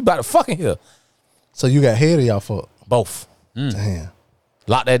ass serious. We about to fucking here." So you got head or y'all fuck? Both. Damn.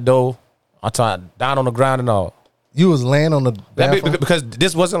 Lock that door. I'm talking down on the ground and all. You was laying on the bathroom? Because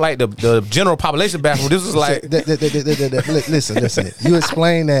this wasn't like the general population bathroom. This was like Listen. You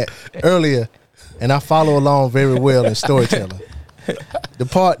explained that earlier, and I follow along very well in storytelling. The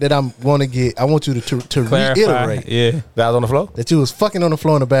part that I want you to reiterate. Yeah. that I was on the floor, That you was fucking on the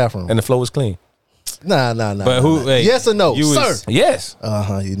floor in the bathroom. and the floor was clean. Nah. But who? Wait, yes or no, you was- sir? Yes,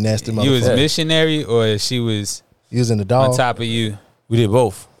 You nasty motherfucker. You was missionary, or she was You was in the dog. on top of you? we did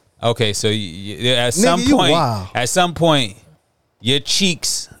both. Okay, so at Nigga, some you point, wild. your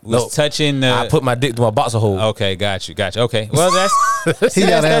cheeks was No. touching the. I put my dick through my boxer hole. Okay, got you. Okay, well that's He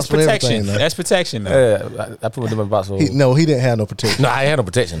got that's ass for protection. everything, though. That's protection, though. Yeah, I put my dick in my boxer hole. He didn't have no protection. No, I had no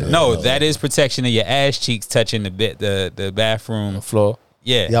protection. No, that is protection of your ass cheeks touching the bathroom. floor.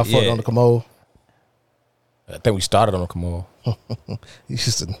 Yeah, Y'all fucked on the commode. I think we started on the commode. You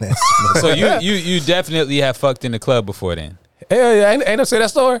just a nasty motherfucker. So you definitely have fucked in the club before then. Hell yeah, ain't no say that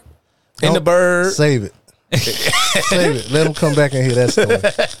story. In the Don't- bird, Save it. Save it. Let him come back and hear that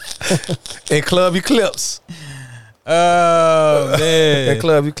story. in Club Eclipse. Oh In man,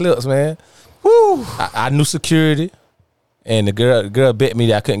 Club Eclipse, man. Woo! I knew security, and the girl bet me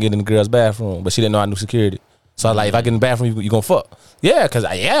that I couldn't get in the girl's bathroom, but she didn't know I knew security. So I was like, if I get in the bathroom, you gonna fuck? Yeah,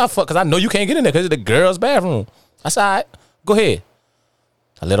 I fuck, cause I know you can't get in there, cause it's the girl's bathroom. I said, all right, go ahead.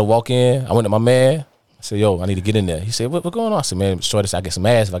 I let her walk in. I went to my man. I said, yo, I need to get in there. He said, what going on? I said, man, shorty said I get some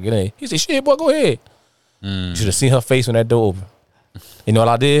ass if I get in there. He said, shit, boy, go ahead. You should have seen her face when that door opened. You know what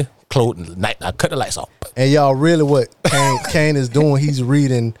I did? I cut the lights off. And y'all really what Kane is doing, he's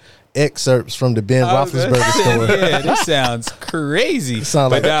reading excerpts from the Ben Roethlisberger story. Yeah, this sounds crazy. It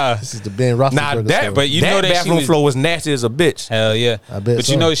sounds like But this is the Ben Roethlisberger Nah, story. that, But you that know that she bathroom was- floor was nasty as a bitch. Hell yeah. I bet But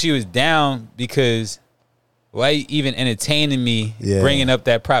so. you know she was down because why you even entertaining me Yeah. bringing up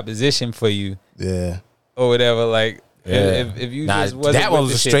that proposition for you Yeah. or whatever. Like Yeah. if you Nah, just wasn't that one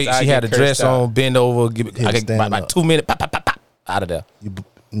with was the straight. shits, I'd She had a get dress cursed out. on, bend over, give it. Hit I get stand about up. 2 minutes, pop, pop, pop, pop, out of there.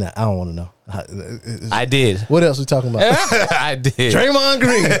 Nah, I don't want to know. I did. What else we talking about? I did. Draymond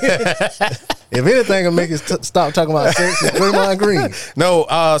Green. If anything will make us stop talking about sex, it's Draymond Green. No,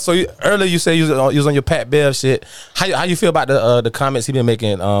 so earlier you said you was on your Pat Bev shit. How you feel about the comments he been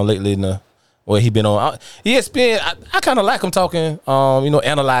making lately? Where he been on? ESPN. I kind of like him talking.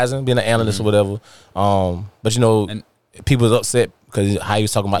 Analyzing, being an analyst or whatever. But And- people was upset because how he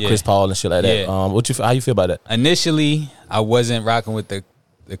was talking about Yeah. Chris Paul and shit like that. Yeah. How you feel about that? Initially, I wasn't rocking with the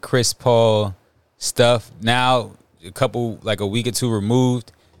Chris Paul stuff. Now, a week or two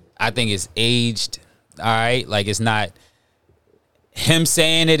removed, I think it's aged. All right, like it's not him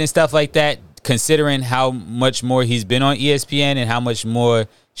saying it and stuff like that. Considering how much more he's been on ESPN and how much more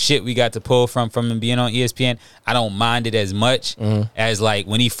shit we got to pull from him being on ESPN, I don't mind it as much as like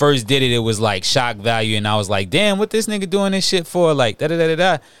when he first did it. It was like shock value, and I was like, damn, what this nigga doing this shit for? Like da da da da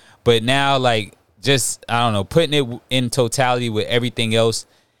da. But now, like, just I don't know, putting it in totality with everything else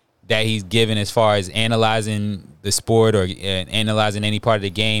that he's given as far as analyzing the sport or analyzing any part of the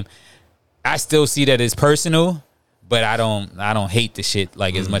game, I still see that as personal, but I don't hate the shit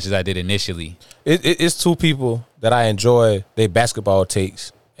like as much as I did initially. It's two people that I enjoy their basketball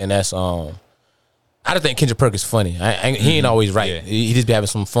takes, and that's I don't think Kendrick Perkins funny. He ain't always right. Yeah. He just be having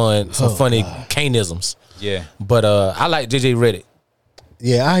some funny Kaneisms. Yeah. But I like JJ Redick.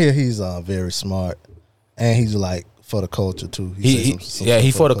 Yeah, I hear he's very smart, and he's like for the culture too. He said some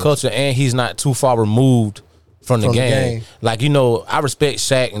he stuff for the culture, and he's not too far removed from the game. Like, I respect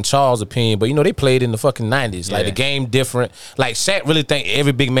Shaq and Charles' opinion, but they played in the fucking 90s. Like, Yeah. the game different. Like, Shaq really think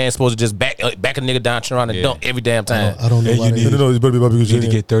every big man's supposed to just back a nigga down, turn around and dunk every damn time. I don't know why they No, it's better be because You need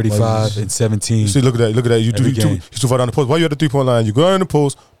to get 35 and 17. See, look at that. You Every do game. you too far down the post. Why you at the 3-point line? You go in the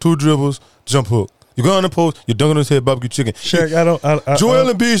post, 2 dribbles, jump hook. You go in the post, you dunk on his head, barbecue chicken. Shaq, I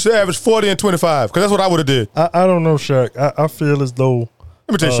Joel Embiid should average 40 and 25 because that's what I would have did. I don't know, Shaq. I feel as though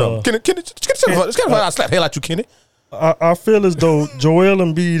Let me tell you something. Kenny, it's kind of I slap hell at you, Kenny. I feel as though Joel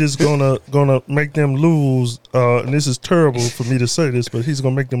Embiid is gonna make them lose, and this is terrible for me to say this, but he's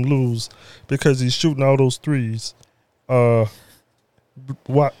gonna make them lose because he's shooting all those threes. Why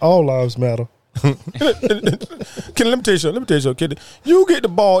all lives matter? Kenny, let me tell you something, Kenny. You get the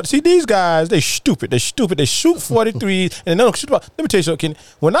ball. See, these guys, they stupid. They shoot 43s and they don't shoot the ball. Let me tell you something, Kenny.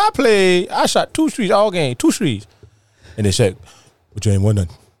 When I played, I shot 2 threes all game, 2 threes. And they said, but you ain't won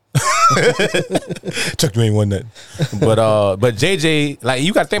nothing. Chuck, you ain't won nothing. But JJ, like,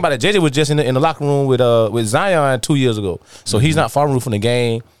 you got to think about it. JJ was just in the locker room with Zion 2 years ago, so he's not far removed from the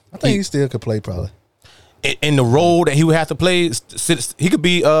game. I think he still could play probably. In the role that he would have to play, he could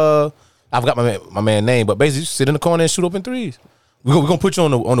be. I forgot my man name, but basically sit in the corner and shoot open threes. We're gonna put you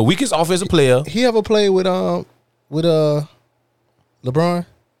on the weakest offensive player. He ever played with LeBron?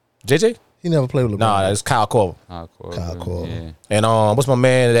 JJ? He never played with LeBron. Nah, that's Kyle Korver. Kyle Korver. Yeah. And what's my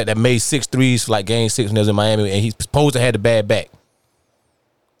man that made 6 threes for like game 6 when he was in Miami, and he's supposed to have the bad back.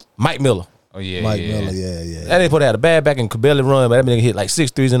 Mike Miller. Oh yeah, Mike Miller, yeah. That ain't supposed to have the bad back and could barely run, but that nigga hit like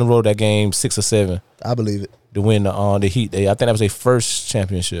 6 threes in a row that game, 6 or 7, I believe it. to win the Heat. I think that was their first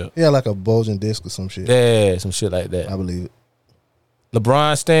championship. He had like a bulging disc or some shit. Yeah, some shit like that. I believe it.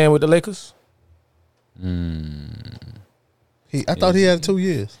 LeBron staying with the Lakers? I thought he had 2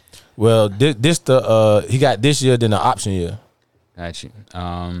 years. Well, he got this year, then the option year. Got you.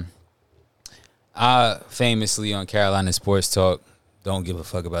 I famously on Carolina Sports Talk don't give a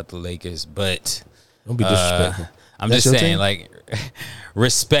fuck about the Lakers, but Don't be disrespectful. I'm That's just your saying, team? like,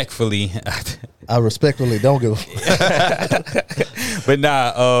 respectfully. I respectfully don't give a fuck. But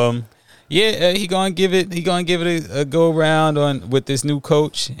nah, he gonna give it a go around with this new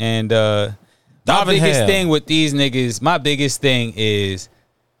coach. And my biggest Ham. thing with these niggas, my biggest thing is,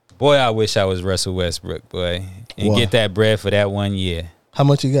 boy, I wish I was Russell Westbrook, boy, and Why? get that bread for that 1 year. How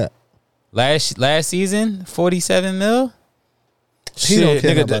much you got? Last season, 47 mil. He don't Shit,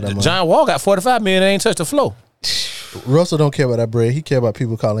 care nigga, about that money. John Wall got 45 million and ain't touched the floor. Russell don't care about that bread. He care about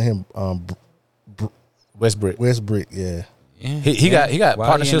people calling him Westbrook. Westbrook. Yeah. Yeah. He got While he in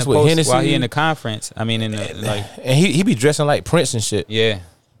partnerships the with post- Hennessy. While he in the conference, I mean, in the like, And he be dressing like Prince and shit. yeah,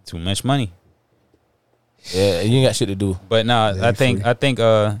 too much money. Yeah, you ain't got shit to do. But no,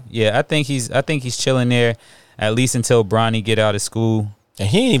 Yeah, I think he's chilling there at least until Bronny get out of school. And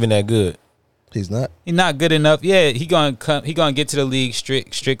he ain't even that good. He's not. He's not good enough. Yeah, he gonna get to the league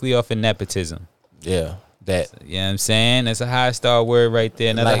strictly off of nepotism. Yeah, that. You know what I'm saying? That's a high star word right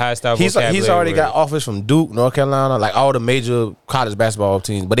there. Another high star he's vocabulary already word. got offers from Duke, North Carolina, like all the major college basketball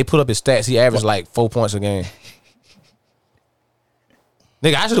teams. But they put up his stats. He averaged like 4 points a game.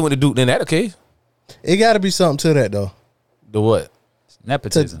 Nigga, I should have went to Duke then. That okay? It got to be something to that though. The what?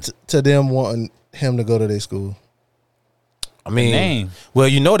 nepotism. To them wanting him to go to their school. I mean, name. well,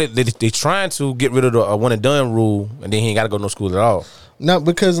 you know that they trying to get rid of the one and done rule, and then he ain't got to go to no school at all. No,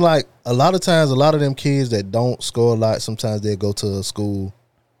 because like a lot of times, a lot of them kids that don't score a lot, sometimes they'll go to a school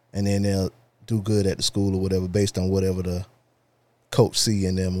and then they'll do good at the school or whatever based on whatever the coach see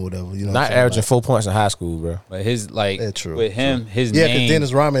in them or whatever. You know, what Not I'm saying? averaging Like, 4 points in high school, bro. But his like That's true. with him, his yeah, name. because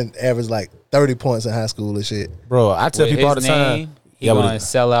Dennis Rodman averaged like 30 points in high school and shit. Bro, I tell with people all the his time. name, he Yeah, but gonna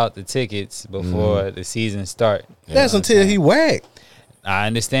sell out the tickets before the season start. That's until he whacked. I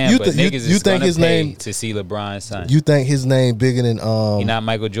understand, You but thi- you- niggas you is think gonna his pay name- to see LeBron's son. You think his name bigger than He not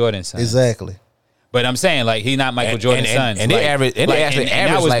Michael Jordan's son. exactly? But I'm saying like he not Michael Jordan's son. and they average, and they actually that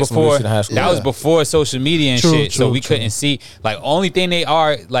average was like before in high school. that was before social media and True, shit. So true, we true. couldn't see like only thing they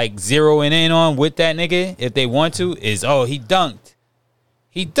are like zeroing in on with that nigga if they want to is he dunked.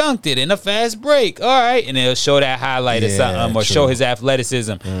 He dunked it in a fast break. All right. And they'll show that highlight or Yeah, something or true. show his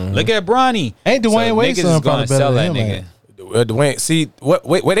athleticism. Look at Bronny. Ain't Dwayne Wade's niggas son is probably gonna better sell than that him, nigga. ain't Dwayne, see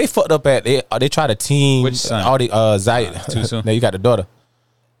where they fucked up at? They try to team Which son? all the Zaire. Too soon. Now you got the daughter,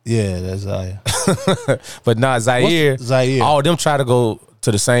 Yeah, that's Zaya. but not Zaire. What's Zaire? All of them try to go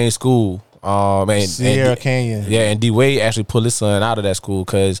to the same school. And Sierra Canyon. Yeah, and D Wade actually pulled his son out of that school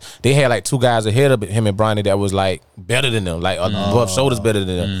because they had like 2 guys ahead of him and Bronny that was like better than them, like above shoulders better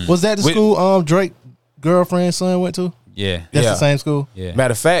than them. Was that the With- school Drake girlfriend's son went to? Yeah. That's Yeah. the same school. Yeah.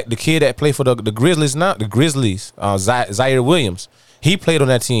 Matter of fact, the kid that played for the Grizzlies now, Zaire Williams, he played on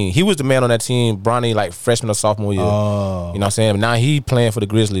that team. He was the man on that team, Bronny, like freshman or sophomore year. Oh. You know what I'm saying? Now he playing for the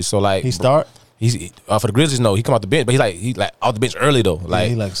Grizzlies. So like He start? He's for the Grizzlies. No, he come off the bench, but he like off the bench early though. Like Like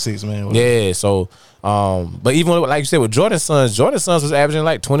he like 6 man. whatever. yeah. So but even like you said with Jordan's sons was averaging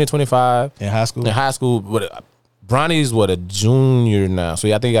like 20, 25 In high school. in high school. But Bronny's a junior now, so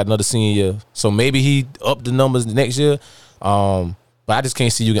yeah, I think he got another senior year. So maybe he upped the numbers the next year. But I just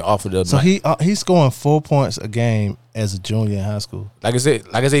can't see you get offered the. So he's scoring 4 points a game as a junior in high school. like I said,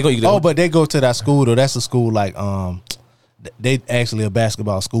 you Oh, but they go to that school though. That's a school like they actually a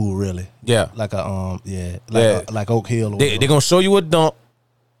basketball school really. yeah. Like a Yeah. like Oak Hill or They're whatever. gonna show you a dunk.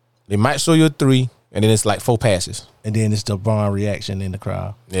 They might show you a 3, and then it's like 4 passes. And then it's the LeBron reaction in the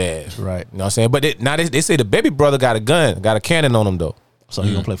crowd. Yeah, Right. You know what I'm saying? But now they say the baby brother got a gun, got a cannon on him though. So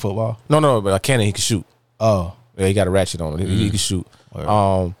he gonna play football? No, but a cannon he can shoot. Oh. Yeah, he got a ratchet on him. He can shoot.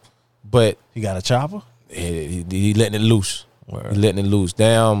 But He got a chopper? he letting it loose. Word. He letting it loose.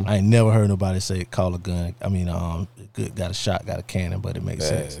 Damn. I ain't never heard nobody say call a gun. I mean, good got a shot, got a cannon, but it makes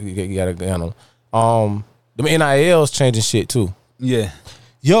sense. He got a gun on him. Them NILs changing shit too. Yeah.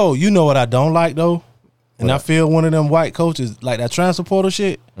 Yo, you know what I don't like though? And I feel one of them white coaches like that transfer portal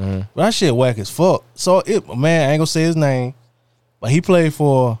shit. But that shit whack as fuck. So man, I ain't gonna say his name. But he played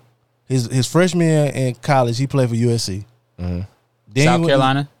for his freshman year in college. He played for USC. Then he South went to-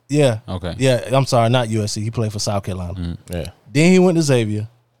 Carolina? yeah. Okay. Yeah, I'm sorry, not USC. He played for South Carolina. Yeah. Then he went to Xavier.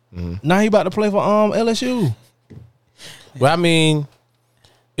 Now he about to play for LSU. Well, I mean,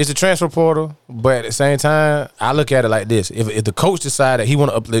 it's a transfer portal, but at the same time, I look at it like this: if the coach decided he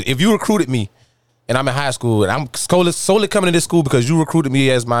want to uplift, if you recruited me, and I'm in high school, and I'm solely coming to this school because you recruited me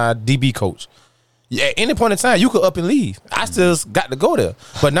as my DB coach, at any point in time, you could up and leave. I still got to go there.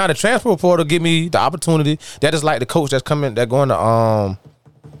 But now the transfer portal give me the opportunity. That is like the coach that's coming, that going to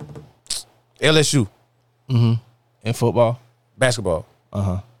LSU In football. basketball.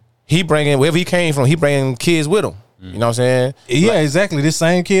 He bringing wherever he came from. He bringing kids with him. You know what I'm saying? Yeah, exactly. This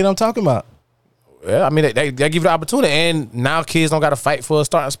same kid I'm talking about. Yeah, I mean they give you the opportunity, and now kids don't got to fight for a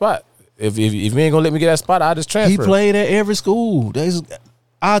starting spot. If you ain't gonna let me get that spot, I just transfer. He played at every school.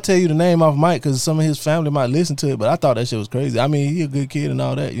 I'll tell you the name off mic because some of his family might listen to it, but I thought that shit was crazy. I mean, he a good kid and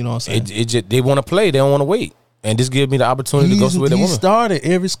all that. You know what I'm saying? It just, they want to play. They don't want to wait, and this gives me the opportunity to go with the He woman. started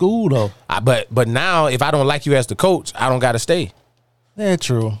every school though. But now, if I don't like you as the coach, I don't got to stay. That's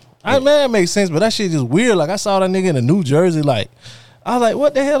true. I mean, that makes sense, but that shit just weird. Like I saw that nigga in the New Jersey. Like I was like,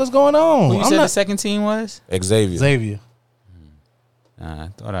 what the hell is going on? Who you said the second team was? Xavier. Xavier. I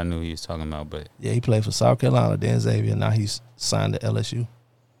thought I knew who he was talking about, but Yeah, he played for South Carolina, then Xavier. Now he's signed to LSU.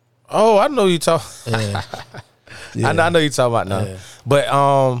 Oh, I know you talk. Yeah. I know you talking about now. Yeah. But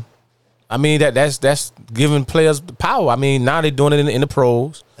I mean that's giving players the power. I mean now they're doing it in the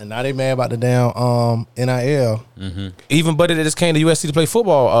pros. And now they mad about the damn NIL. Even buddy that just came to USC to play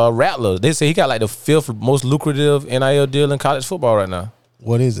football, Rattler. They say he got like the fifth most lucrative NIL deal in college football right now.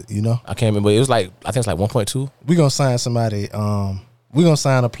 What is it? You know, I can't remember. It was like I think it's like 1.2. we gonna sign somebody. We gonna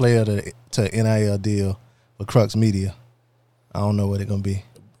sign a player to NIL deal with Crux Media. I don't know what it gonna be.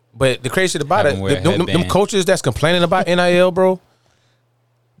 But the crazy shit about Have it, him wear a them headband. coaches that's complaining about NIL, bro.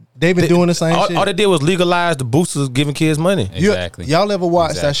 They been doing the same shit. All they did was legalize the boosters giving kids money. exactly. Y'all ever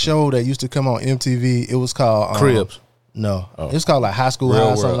watched that Exactly. show that used to come on MTV? It was called Cribs. No, it's called like High School Real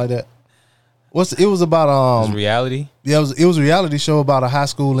High or something World. like that. It was about It's reality. yeah, it was a reality show about a high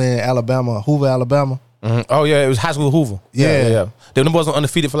school in Alabama, Hoover, Alabama. Mhm. Oh yeah, it was High School Hoover. Yeah. Them boys were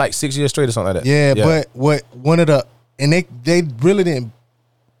undefeated for like 6 years straight or something like that. Yeah, but what one of the and they really didn't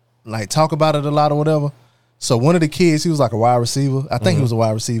like talk about it a lot or whatever. So one of the kids, he was like a wide receiver. I think he was a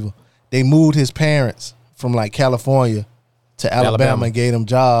wide receiver. They moved his parents from like California to Alabama and gave them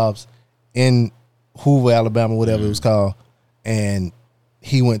jobs in Hoover, Alabama, whatever it was called. And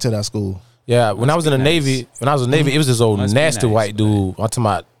he went to that school. Yeah, when I was in the Navy, it was this old Must be nasty nice, white dude. I'm talking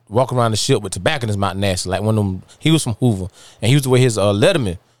about walking around the ship with tobacco in his mouth, nasty. Like one of them. He was from Hoover, and he used to wear his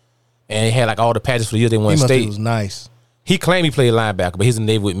Letterman, and he had like all the patches for the year they won He must state. was nice. He claimed he played linebacker, but he's in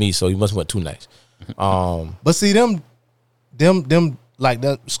the Navy with me, so he must have went too nice. But see them like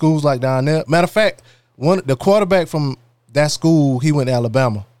that schools like down there. Matter of fact, the quarterback from that school, he went to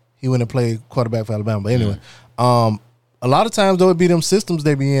Alabama. He went and played quarterback for Alabama. But anyway, a lot of times though it be them systems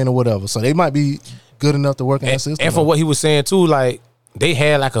they be in or whatever. So they might be good enough to work in that system. And for what he was saying too, like they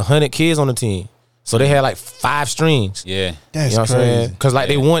had like 100 kids on the team, so they had like 5 strings. Yeah. That's You know what I'm saying? crazy. Because like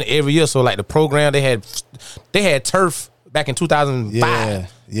they won every year. So like the program they had turf back in 2005. Yeah,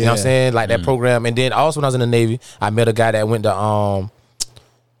 You know what I'm yeah. saying? Like that program. And then also when I was in the Navy, I met a guy that went to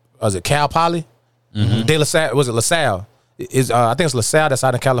was it Cal Poly? De La Salle, was it LaSalle? I think it's LaSalle that's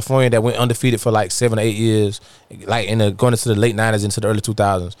out in California that went undefeated for like 7 or 8 years, like going into the late 90s into the early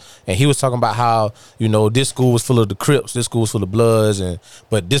 2000s. And he was talking about how, you know, this school was full of the Crips, this school was full of Bloods,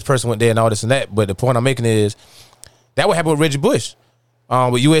 but this person went there and all this and that. But the point I'm making is that what happened with Reggie Bush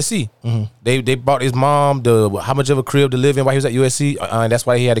with USC. They bought his mom how much of a crib to live in while he was at USC, and that's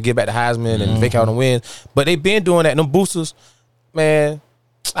why he had to get back to Heisman and vacate on the wins. But they been doing that. Them boosters, man,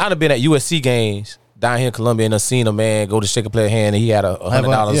 I'd have been at USC games down here in Columbia and I seen a man go to shake a player hand and he had $100. Yeah. You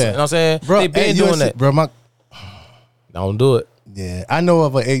know what I'm saying? Bro, They been at doing USC that. Bro, Don't do it. yeah, I know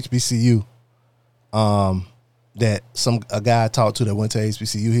of a HBCU that a guy I talked to that went to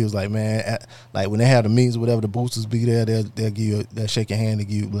HBCU. He was like, man, like when they have the meetings or whatever, the boosters be there, they'll shake your hand and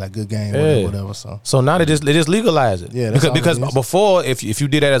give you like good game Yeah. or whatever. So Now they just legalize it. Yeah, that's all because it is. before if you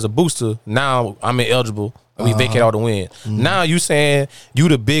did that as a booster, now I'm ineligible and we vacate all the wins. Now you saying you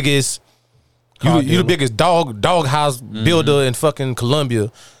the biggest you the biggest dog house builder in fucking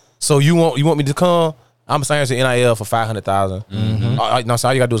Columbia. So you want me to come? I'm signing to NIL for $500,000. No, so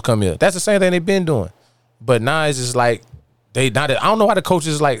all you gotta do is come here. That's the same thing they've been doing. But now it's just like I don't know why the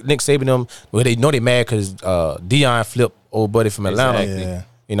coaches like Nick Saban them, well, they know they mad because Deion flipped old buddy from Atlanta. Exactly. Yeah.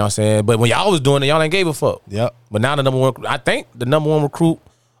 You know what I'm saying? But when y'all was doing it, y'all ain't gave a fuck. Yep. But now I think the number one recruit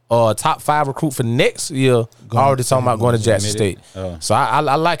or a top 5 recruit for next year already talking about going to Jackson State. Oh. So I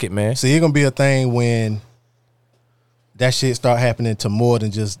like it, man. See, it's gonna be a thing when that shit start happening to more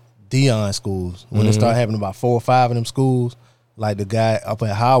than just Dion schools. When it start happening about 4 or 5 of them schools, like the guy up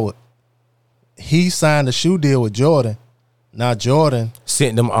at Howard, he signed a shoe deal with Jordan. Now Jordan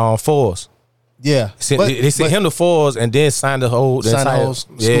Sent them on fours. Yeah, They sent him the fours and then signed the whole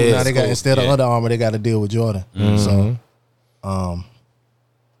school. Yeah, Now they got, instead of Under Armour, they got to deal with Jordan. So,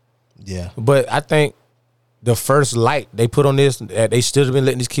 yeah. But I think the first light they put on this, that they should have been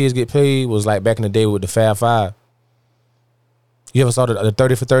letting these kids get paid, was like back in the day with the Fab Five. You ever saw the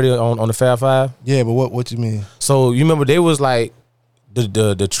 30 for 30 on the Fab Five? Yeah, but what you mean? So you remember they was like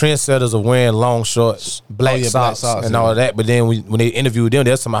the trendsetters of wearing long shorts, black socks, and all of that. But then when they interviewed them,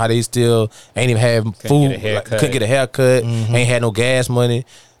 that's somehow they still ain't even have food, couldn't get a haircut, ain't had no gas money.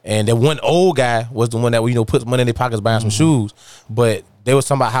 And that one old guy was the one that put money in their pockets buying some shoes. But they was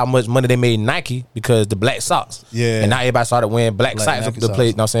talking about how much money they made in Nike because the black socks. Yeah. And now everybody started wearing black socks to play.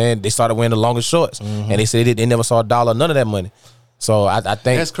 You know what I'm saying? They started wearing the longer shorts. And they said they never saw a dollar, none of that money. So I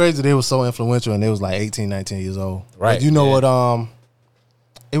think that's crazy. They were so influential and they was like 18, 19 years old. Right. But you know what?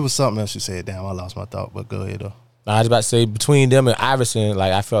 It was something else you said. Damn, I lost my thought. But go ahead though. I was about to say between them and Iverson,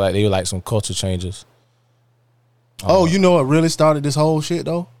 like I feel like they were like some culture changers. Oh, you know what really started this whole shit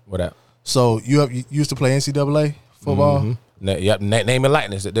though? What that? So you used to play NCAA football? Yep, name and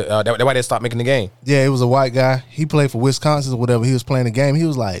likeness. That's why they stopped making the game. Yeah, it was a white guy. He played for Wisconsin or whatever. He was playing the game. He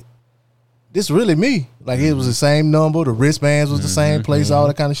was like, "This really me." Like it was the same number. The wristbands was the same place. All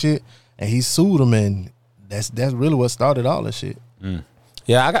that kind of shit. And he sued him, and that's really what started all that shit.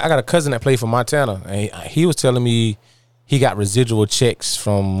 Yeah, I got a cousin that played for Montana, and he was telling me he got residual checks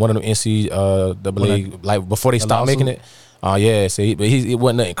from one of them NCAA like before they stopped making it. Yeah, so it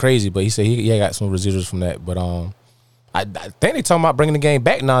wasn't nothing crazy, but he said he got some residuals from that. But I think they talking about bringing the game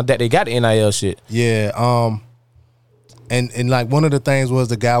back now that they got the NIL shit. Yeah, and like one of the things was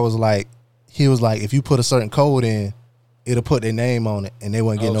the guy was like, he was like, if you put a certain code in, it'll put their name on it, and they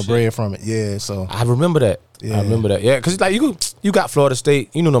wouldn't get no bread from it. Yeah, so I remember that. Yeah. I remember that. Yeah, because like you got Florida State.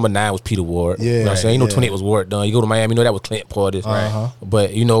 You know, number 9 was Peter Ward. Yeah, you know what I'm saying. You know, yeah. 28 was Ward Dunn. You go to Miami, you know that was Clint Portis. Right.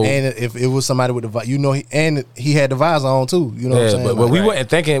 But you know, and if it was somebody with the, he had the visor on too. You know what I'm saying? But we weren't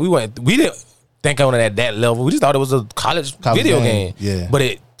thinking. We didn't think on it at that level. We just thought it was a college video game. Yeah. But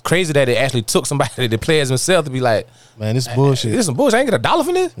it crazy that it actually took somebody, the players themselves, to be like, man, this bullshit. This is some bullshit. I ain't get $1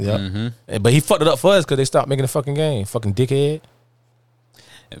 for this. Yeah. But he fucked it up for us because they stopped making the fucking game. Fucking dickhead.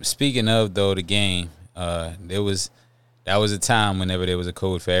 Speaking of though the game, that was a time whenever there was a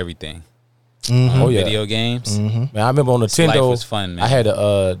code for everything. Oh yeah. Video games. Man, I remember on Nintendo, life was fun, man. I had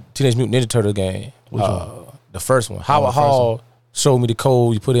a Teenage Mutant Ninja Turtle game. The first one. Howard Hall showed me the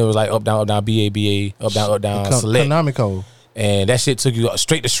code. You put in, it was like up, down, B, A, B, A, up, down, select. Konami code. And that shit took you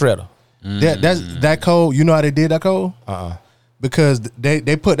straight to Shredder. That code, you know how they did that code? Because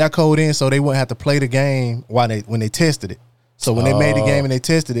they put that code in so they wouldn't have to play the game when they tested it. So when they made the game and they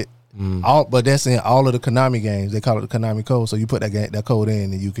tested it, but that's in all of the Konami games. They call it the Konami code. So you put that code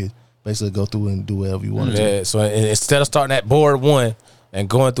in and you could basically go through and do whatever you wanted to. Yeah, so instead of starting at board 1 and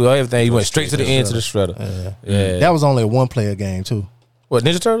going through everything, you went straight to the end to the Shredder. Yeah. That was only a 1-player game too. What,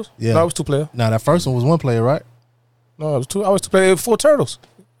 Ninja Turtles? Yeah. No, it was 2-player. Now that first one was 1-player, right? No, it was 2. I was 2-player with 4 turtles.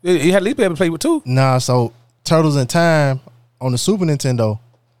 You had at least be able to play with 2. Nah, so Turtles in Time on the Super Nintendo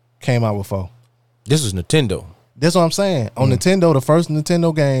came out with 4. This was Nintendo. That's what I'm saying. On Nintendo, the first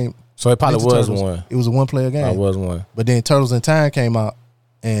Nintendo game, So it probably Ninja was Turtles, 1. It was a 1-player game. It was 1. But then Turtles in Time came out,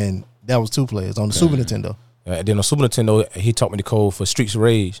 and that was 2 players on the Super Nintendo. And then on Super Nintendo, he taught me the code for Streets of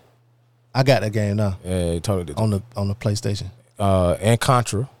Rage. I got that game now Yeah, he taught me on the PlayStation. and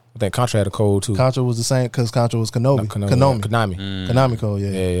Contra. I think Contra had a code too. Contra was the same because Contra was Konami. Konami. Konami code, yeah.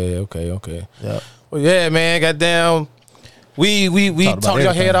 Yeah. Okay. Yeah. Well, yeah, man. Goddamn. We talked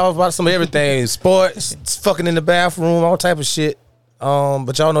your head off about some of everything. Sports, fucking in the bathroom, all type of shit.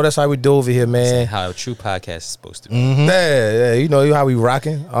 But y'all know that's how we do over here, man. How a true podcast is supposed to be. Yeah, you know how we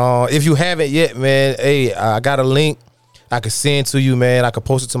rocking. If you haven't yet, man, hey, I got a link I could send to you, man. I could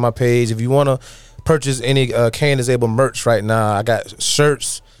post it to my page. If you want to purchase any Kane is Able merch right now, I got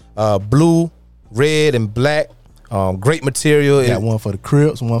shirts, blue, red, and black. Great material. Got one for the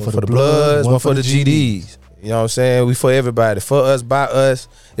Crips, one for the Bloods, one for the GDs. You know what I'm saying? We for everybody. For us, by us.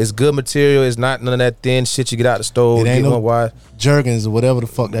 It's good material. It's not none of that thin shit you get out the store. It ain't get no one wide. Jergens or whatever the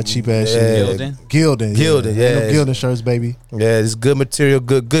fuck that cheap ass shit. Gildan, yeah. Ain't no Gildan shirts, baby. Yeah, it's good material,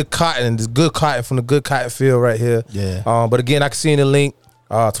 good cotton. It's good cotton from the good cotton field right here. Yeah. But again, I can see in the link.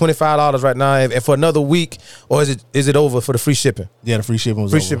 $25 right now, and for another week, or is it over for the free shipping? Yeah, the free shipping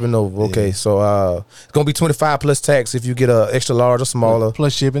was Free over. shipping over. Okay, Yeah. so it's gonna be 25 plus tax if you get a extra large or smaller.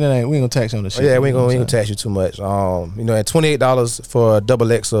 Plus shipping, we ain't gonna tax you on the shipping. Yeah, we ain't gonna tax you too much. And $28 for a double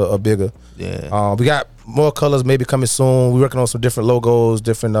X or bigger. Yeah. We got more colors maybe coming soon. We're working on some different logos,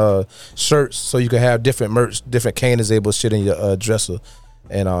 different shirts, so you can have different merch, different Kane is able shit in your dresser,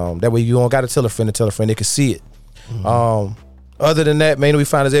 and that way you don't got to tell a friend they can see it. Other than that, man, we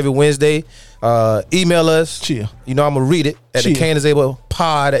find us every Wednesday. Email us. Chill. I'm gonna read it at the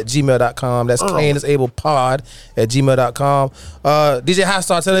caneisablepod@gmail.com. That's caneisablepod@gmail.com. DJ Hot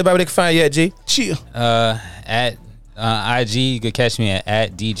Star, tell everybody where they can find you at, G. Chill. At IG, you could catch me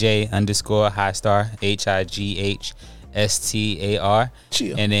at DJ_Highstar, HIGHSTAR.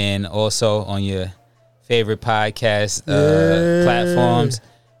 Chill. And then also on your favorite podcast platforms,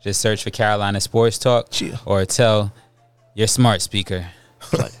 just search for Carolina Sports Talk. Chill. Or tell your smart speaker,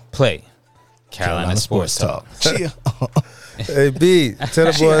 play Carolina Sports Talk. Chill. Hey, B, tell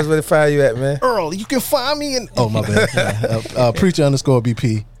the boys where to find you at, man. Earl, you can find me in. Oh, my bad.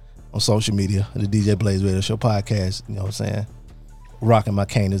 Preacher_BP on social media. The DJ Blaze Radio Show podcast. You know what I'm saying? Rocking my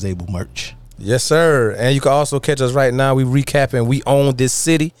Kane is Able merch. Yes, sir. And you can also catch us right now. We recapping We Own This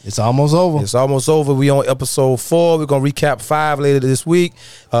City. It's almost over. It's almost over. We on episode 4. We're going to recap 5 later this week.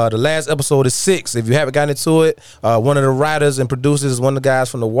 The last episode is 6. If you haven't gotten into it, one of the writers and producers is one of the guys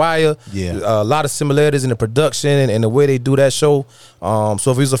from The Wire. Yeah. A lot of similarities in the production and the way they do that show.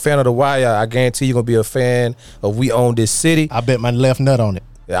 So if you're a fan of The Wire, I guarantee you're going to be a fan of We Own This City. I bet my left nut on it.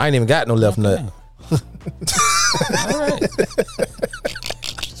 I ain't even got no left nut. All right.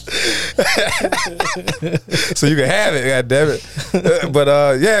 So you can have it, God damn it. But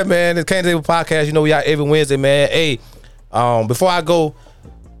yeah, man, the Kane's Able podcast. We out every Wednesday, man. Hey, before I go,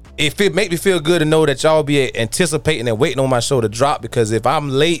 it make me feel good to know that y'all be anticipating and waiting on my show to drop, because if I'm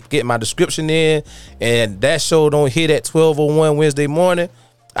late getting my description in and that show don't hit at 12:01 Wednesday morning,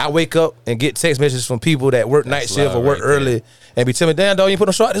 I wake up and get text messages from people that work night shift or work right there. early and be telling me, damn, dog, you ain't put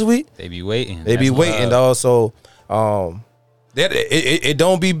no show out this week? They be waiting. They be That's waiting, love. dog. So that it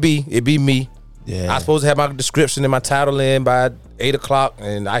don't be B, it be me. Yeah. I supposed to have my description and my title in by 8 o'clock,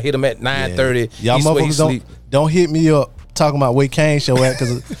 and I hit them at 9:30. Y'all He swear he motherfuckers sleep. don't hit me up talking about where Kane show at,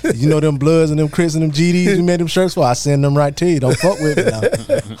 because them Bloods and them Crips and them GDs you made them shirts for. I send them right to you. Don't fuck with me now.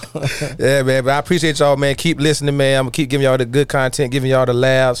 Yeah, man. But I appreciate y'all, man. Keep listening, man. I'm gonna keep giving y'all the good content, giving y'all the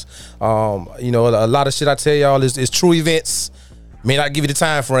laughs. A lot of shit I tell y'all is true events. May not give you the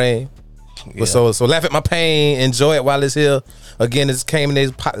time frame. But so laugh at my pain, enjoy it while it's here. Again, it's Kane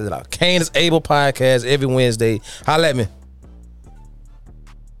is Able podcast every Wednesday. Holla at me.